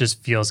itself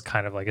just feels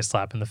kind of like a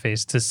slap in the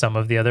face to some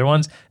of the other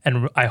ones.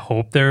 And I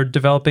hope they're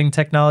developing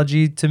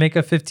technology to make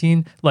a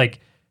 15.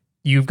 Like,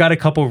 you've got a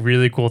couple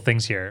really cool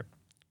things here.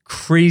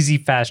 Crazy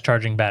fast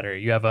charging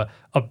battery. You have a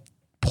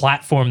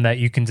platform that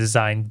you can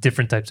design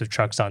different types of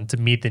trucks on to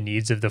meet the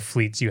needs of the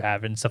fleets you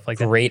have and stuff like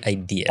that. Great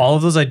idea. All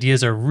of those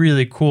ideas are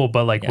really cool,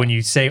 but like when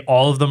you say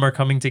all of them are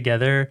coming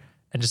together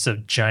and just a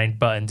giant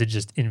button to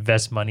just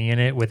invest money in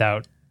it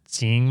without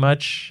seeing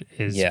much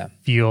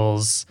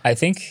feels, I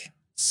think,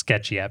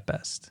 sketchy at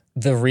best.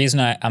 The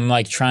reason I'm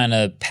like trying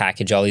to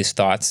package all these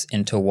thoughts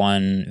into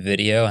one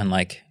video and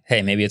like,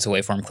 hey, maybe it's a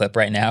waveform clip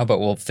right now, but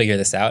we'll figure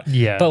this out.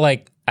 Yeah. But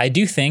like, I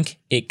do think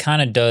it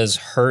kind of does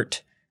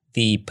hurt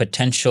the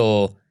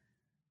potential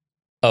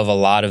of a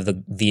lot of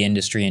the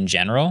industry in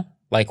general.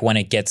 Like when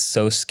it gets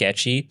so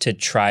sketchy to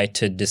try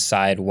to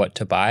decide what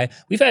to buy.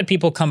 We've had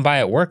people come by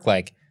at work,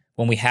 like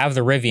when we have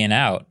the Rivian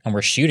out and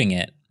we're shooting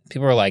it,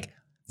 people are like,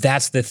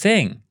 that's the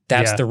thing.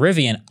 That's the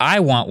Rivian. I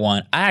want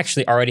one. I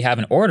actually already have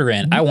an order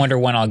in. I wonder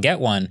when I'll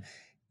get one.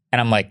 And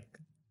I'm like,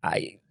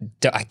 I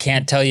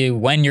can't tell you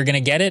when you're going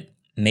to get it.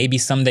 Maybe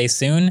someday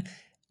soon.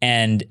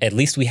 And at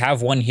least we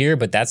have one here,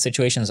 but that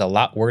situation is a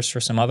lot worse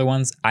for some other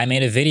ones. I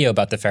made a video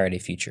about the Faraday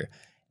Future.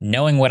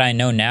 Knowing what I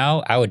know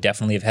now, I would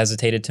definitely have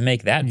hesitated to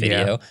make that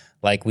video. Yeah.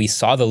 Like we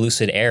saw the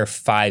Lucid Air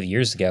 5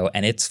 years ago,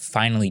 and it's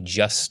finally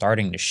just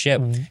starting to ship.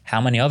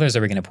 How many others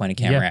are we going to point a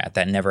camera at?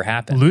 That never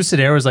happened. Lucid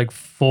Air was like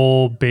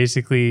full,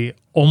 basically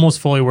almost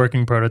fully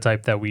working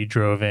prototype that we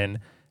drove in.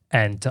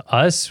 And to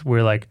us,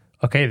 we're like,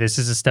 okay, this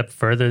is a step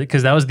further,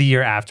 because that was the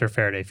year after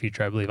Faraday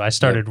Future, I believe. I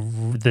started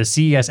the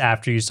CES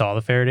after you saw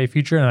the Faraday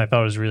Future, and I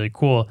thought it was really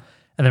cool.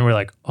 And then we're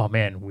like, oh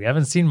man, we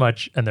haven't seen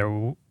much, and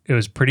it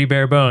was pretty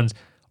bare bones.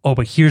 Oh,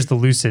 but here's the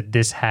Lucid.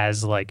 This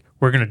has like,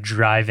 we're going to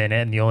drive in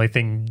it, and the only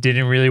thing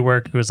didn't really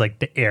work, it was like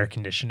the air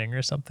conditioning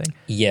or something.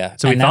 Yeah.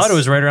 So we thought it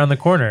was right around the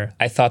corner.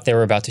 I thought they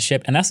were about to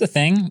ship. And that's the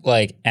thing,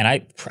 like, and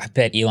I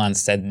bet Elon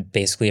said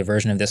basically a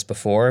version of this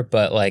before,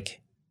 but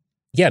like,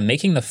 yeah,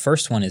 making the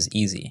first one is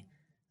easy.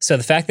 So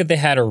the fact that they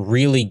had a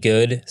really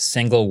good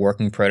single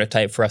working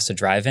prototype for us to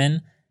drive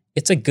in,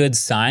 it's a good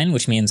sign,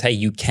 which means, hey,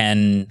 you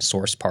can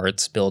source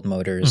parts, build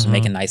motors,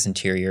 make a nice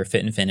interior,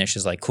 fit and finish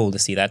is like cool to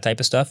see that type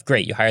of stuff.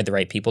 Great, you hired the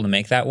right people to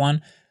make that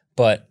one.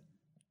 But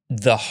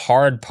the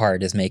hard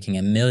part is making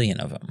 1 million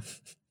of them.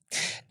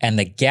 And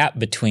the gap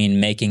between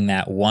making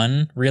that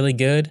one really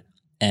good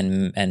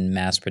and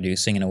mass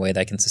producing in a way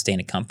that can sustain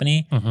a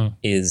company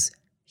is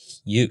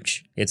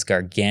huge. It's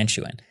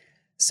gargantuan.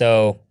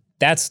 So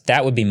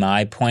that would be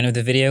my point of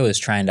the video, is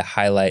trying to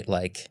highlight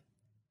like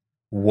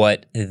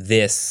what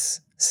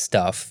this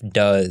stuff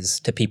does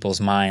to people's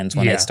minds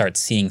when they start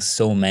seeing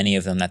so many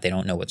of them that they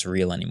don't know what's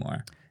real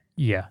anymore.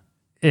 Yeah.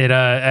 It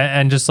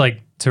and just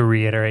like to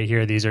reiterate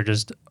here, these are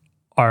just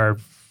our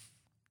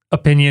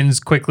opinions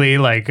quickly.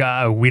 Like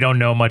we don't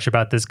know much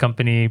about this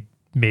company.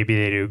 Maybe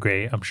they do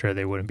great. I'm sure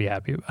they wouldn't be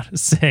happy about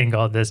us saying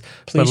all this.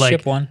 Please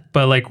ship one.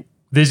 But like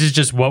this is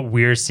just what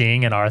we're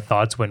seeing and our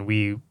thoughts when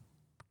we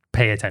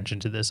pay attention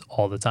to this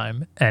all the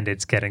time, and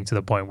it's getting to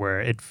the point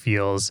where it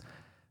feels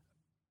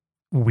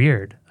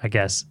weird, I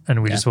guess,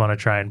 and we just want to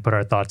try and put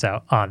our thoughts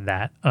out on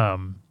that.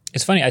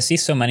 It's funny, I see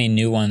so many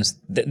new ones.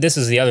 This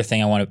is the other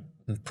thing I want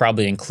to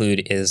probably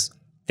include, is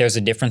there's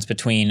a difference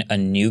between a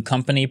new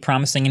company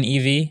promising an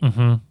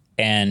EV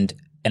and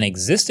an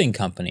existing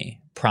company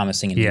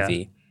promising an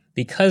EV,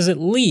 because at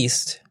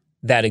least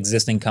that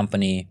existing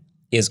company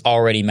is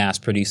already mass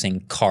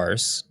producing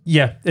cars.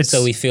 Yeah.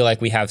 So we feel like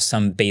we have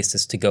some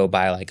basis to go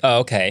by, like,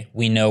 oh, okay,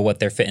 we know what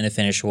their fit and the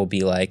finish will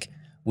be like.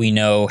 We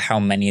know how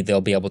many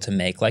they'll be able to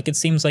make. Like, it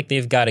seems like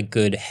they've got a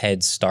good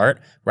head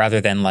start rather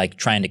than like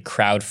trying to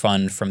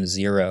crowdfund from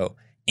zero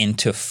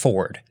into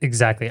Ford.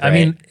 Exactly. Right? I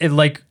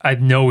mean, I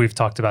know we've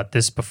talked about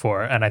this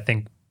before, and I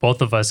think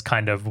both of us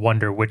kind of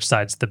wonder which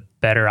side's the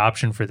better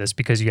option for this,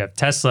 because you have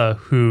Tesla,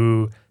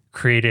 who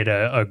created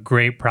a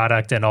great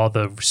product and all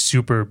the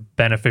super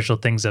beneficial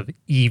things of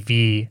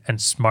EV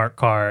and smart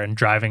car and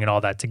driving and all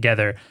that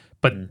together.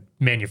 But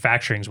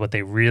manufacturing is what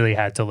they really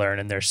had to learn,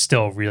 and they're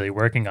still really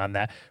working on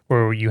that.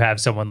 Where you have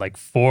someone like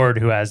Ford,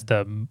 who has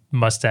the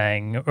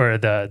Mustang or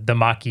the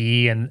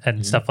Mach-E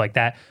and stuff like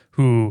that,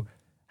 who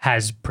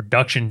has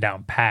production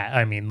down pat.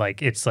 I mean,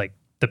 like, it's like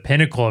the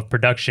pinnacle of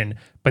production,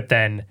 but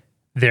then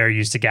they're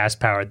used to gas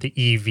powered, the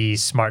EV,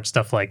 smart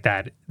stuff like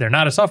that. They're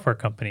not a software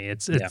company.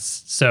 It's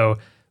so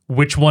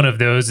which one of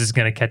those is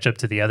going to catch up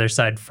to the other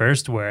side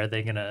first? Where are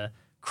they going to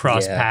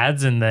cross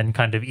paths and then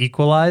kind of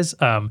equalize?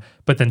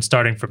 But then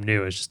starting from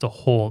new is just a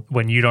whole,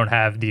 when you don't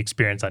have the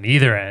experience on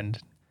either end,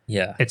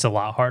 it's a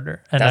lot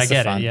harder. And that's I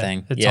get the fun it.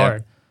 thing. It's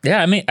hard.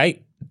 Yeah, I mean,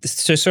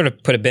 to sort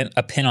of put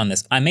a pin on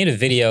this, I made a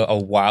video a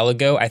while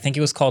ago. I think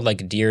it was called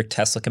like Dear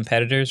Tesla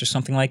Competitors or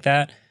something like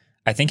that.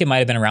 I think it might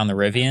have been around the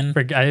Rivian.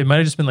 It might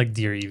have just been like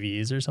Dear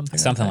EVs or something.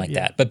 Something like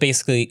that. But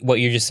basically what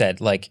you just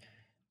said, like,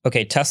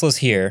 okay, Tesla's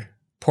here,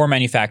 poor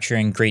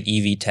manufacturing, great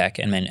EV tech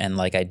and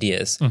like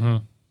ideas,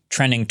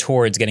 trending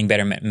towards getting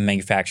better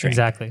manufacturing.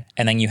 Exactly.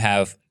 And then you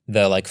have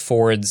the like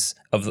Fords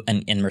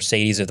and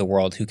Mercedes of the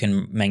world who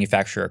can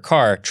manufacture a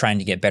car trying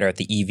to get better at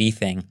the EV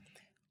thing.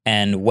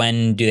 And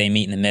when do they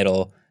meet in the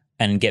middle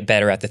and get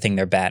better at the thing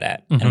they're bad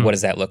at? And what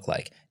does that look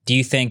like? Do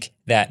you think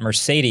that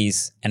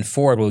Mercedes and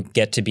Ford will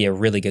get to be a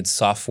really good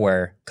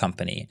software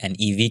company and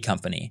EV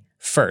company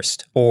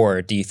first?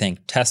 Or do you think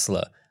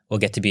Tesla will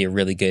get to be a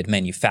really good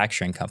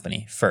manufacturing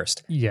company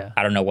first? Yeah.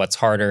 I don't know what's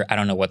harder. I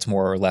don't know what's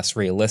more or less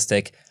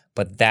realistic,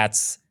 but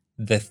that's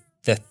the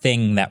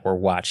thing that we're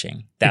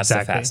watching. That's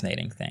the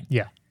fascinating thing.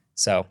 Yeah.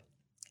 So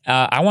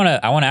I want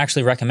to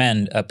actually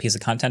recommend a piece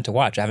of content to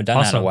watch. I haven't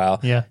done that in a while.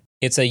 Yeah.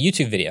 It's a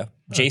YouTube video.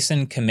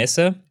 Jason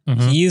Camissa.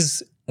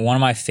 He's one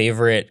of my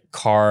favorite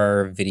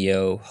car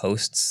video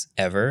hosts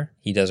ever.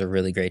 He does a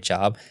really great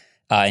job.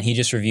 And he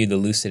just reviewed the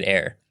Lucid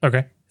Air.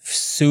 Okay.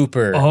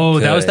 Super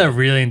good. That was that good.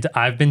 really...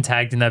 I've been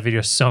tagged in that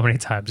video so many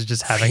times.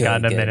 Just haven't Really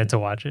gotten a good. minute to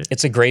watch it.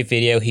 It's a great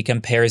video. He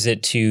compares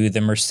it to the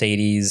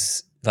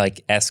Mercedes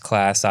like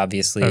S-Class,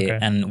 obviously. Okay.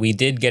 And we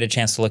did get a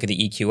chance to look at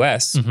the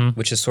EQS,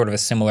 which is sort of a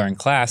similar in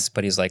class.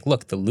 But he's like,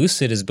 look, the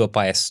Lucid is built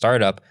by a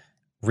startup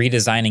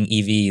redesigning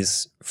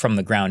EVs from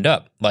the ground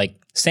up. Like,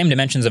 same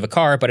dimensions of a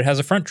car, but it has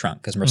a front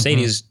trunk because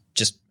Mercedes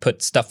just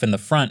put stuff in the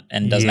front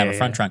and doesn't have a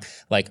front trunk.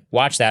 Like,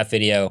 watch that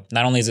video.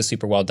 Not only is it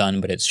super well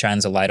done, but it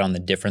shines a light on the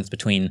difference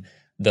between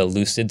the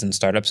Lucids and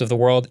startups of the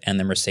world and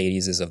the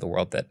Mercedeses of the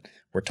world that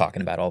we're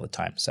talking about all the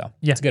time. So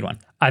it's a good one.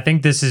 I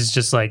think this is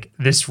just like,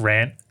 this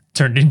rant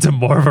turned into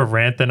more of a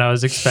rant than I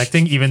was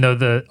expecting, even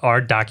though our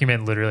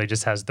document literally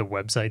just has the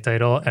website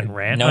title and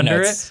rant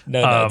under it.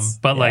 No notes.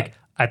 But like,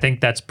 I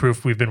think that's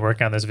proof we've been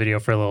working on this video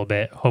for a little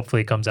bit.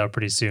 Hopefully it comes out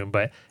pretty soon.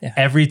 But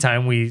every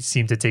time we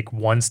seem to take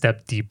one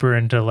step deeper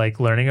into like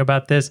learning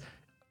about this,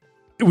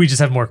 we just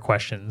have more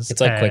questions.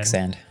 It's like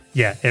quicksand.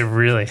 Yeah, it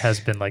really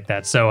has been like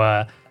that.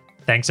 So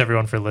thanks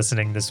everyone for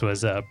listening. This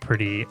was a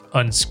pretty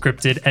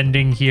unscripted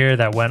ending here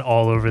that went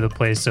all over the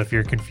place. So if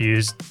you're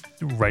confused,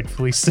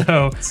 rightfully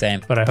so.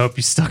 Same. But I hope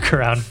you stuck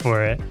around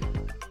for it.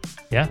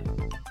 Yeah,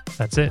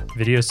 that's it.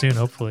 Video soon,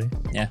 hopefully.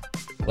 Yeah,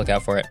 look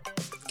out for it.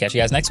 Catch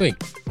you guys next week.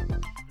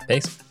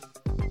 Peace.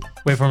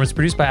 Waveform is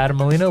produced by Adam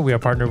Molina. We are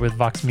partnered with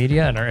Vox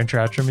Media, and our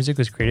intro-outro music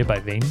was created by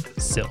Vane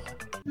Silla.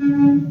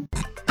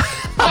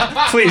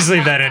 Please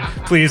leave that in.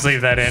 Please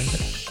leave that in.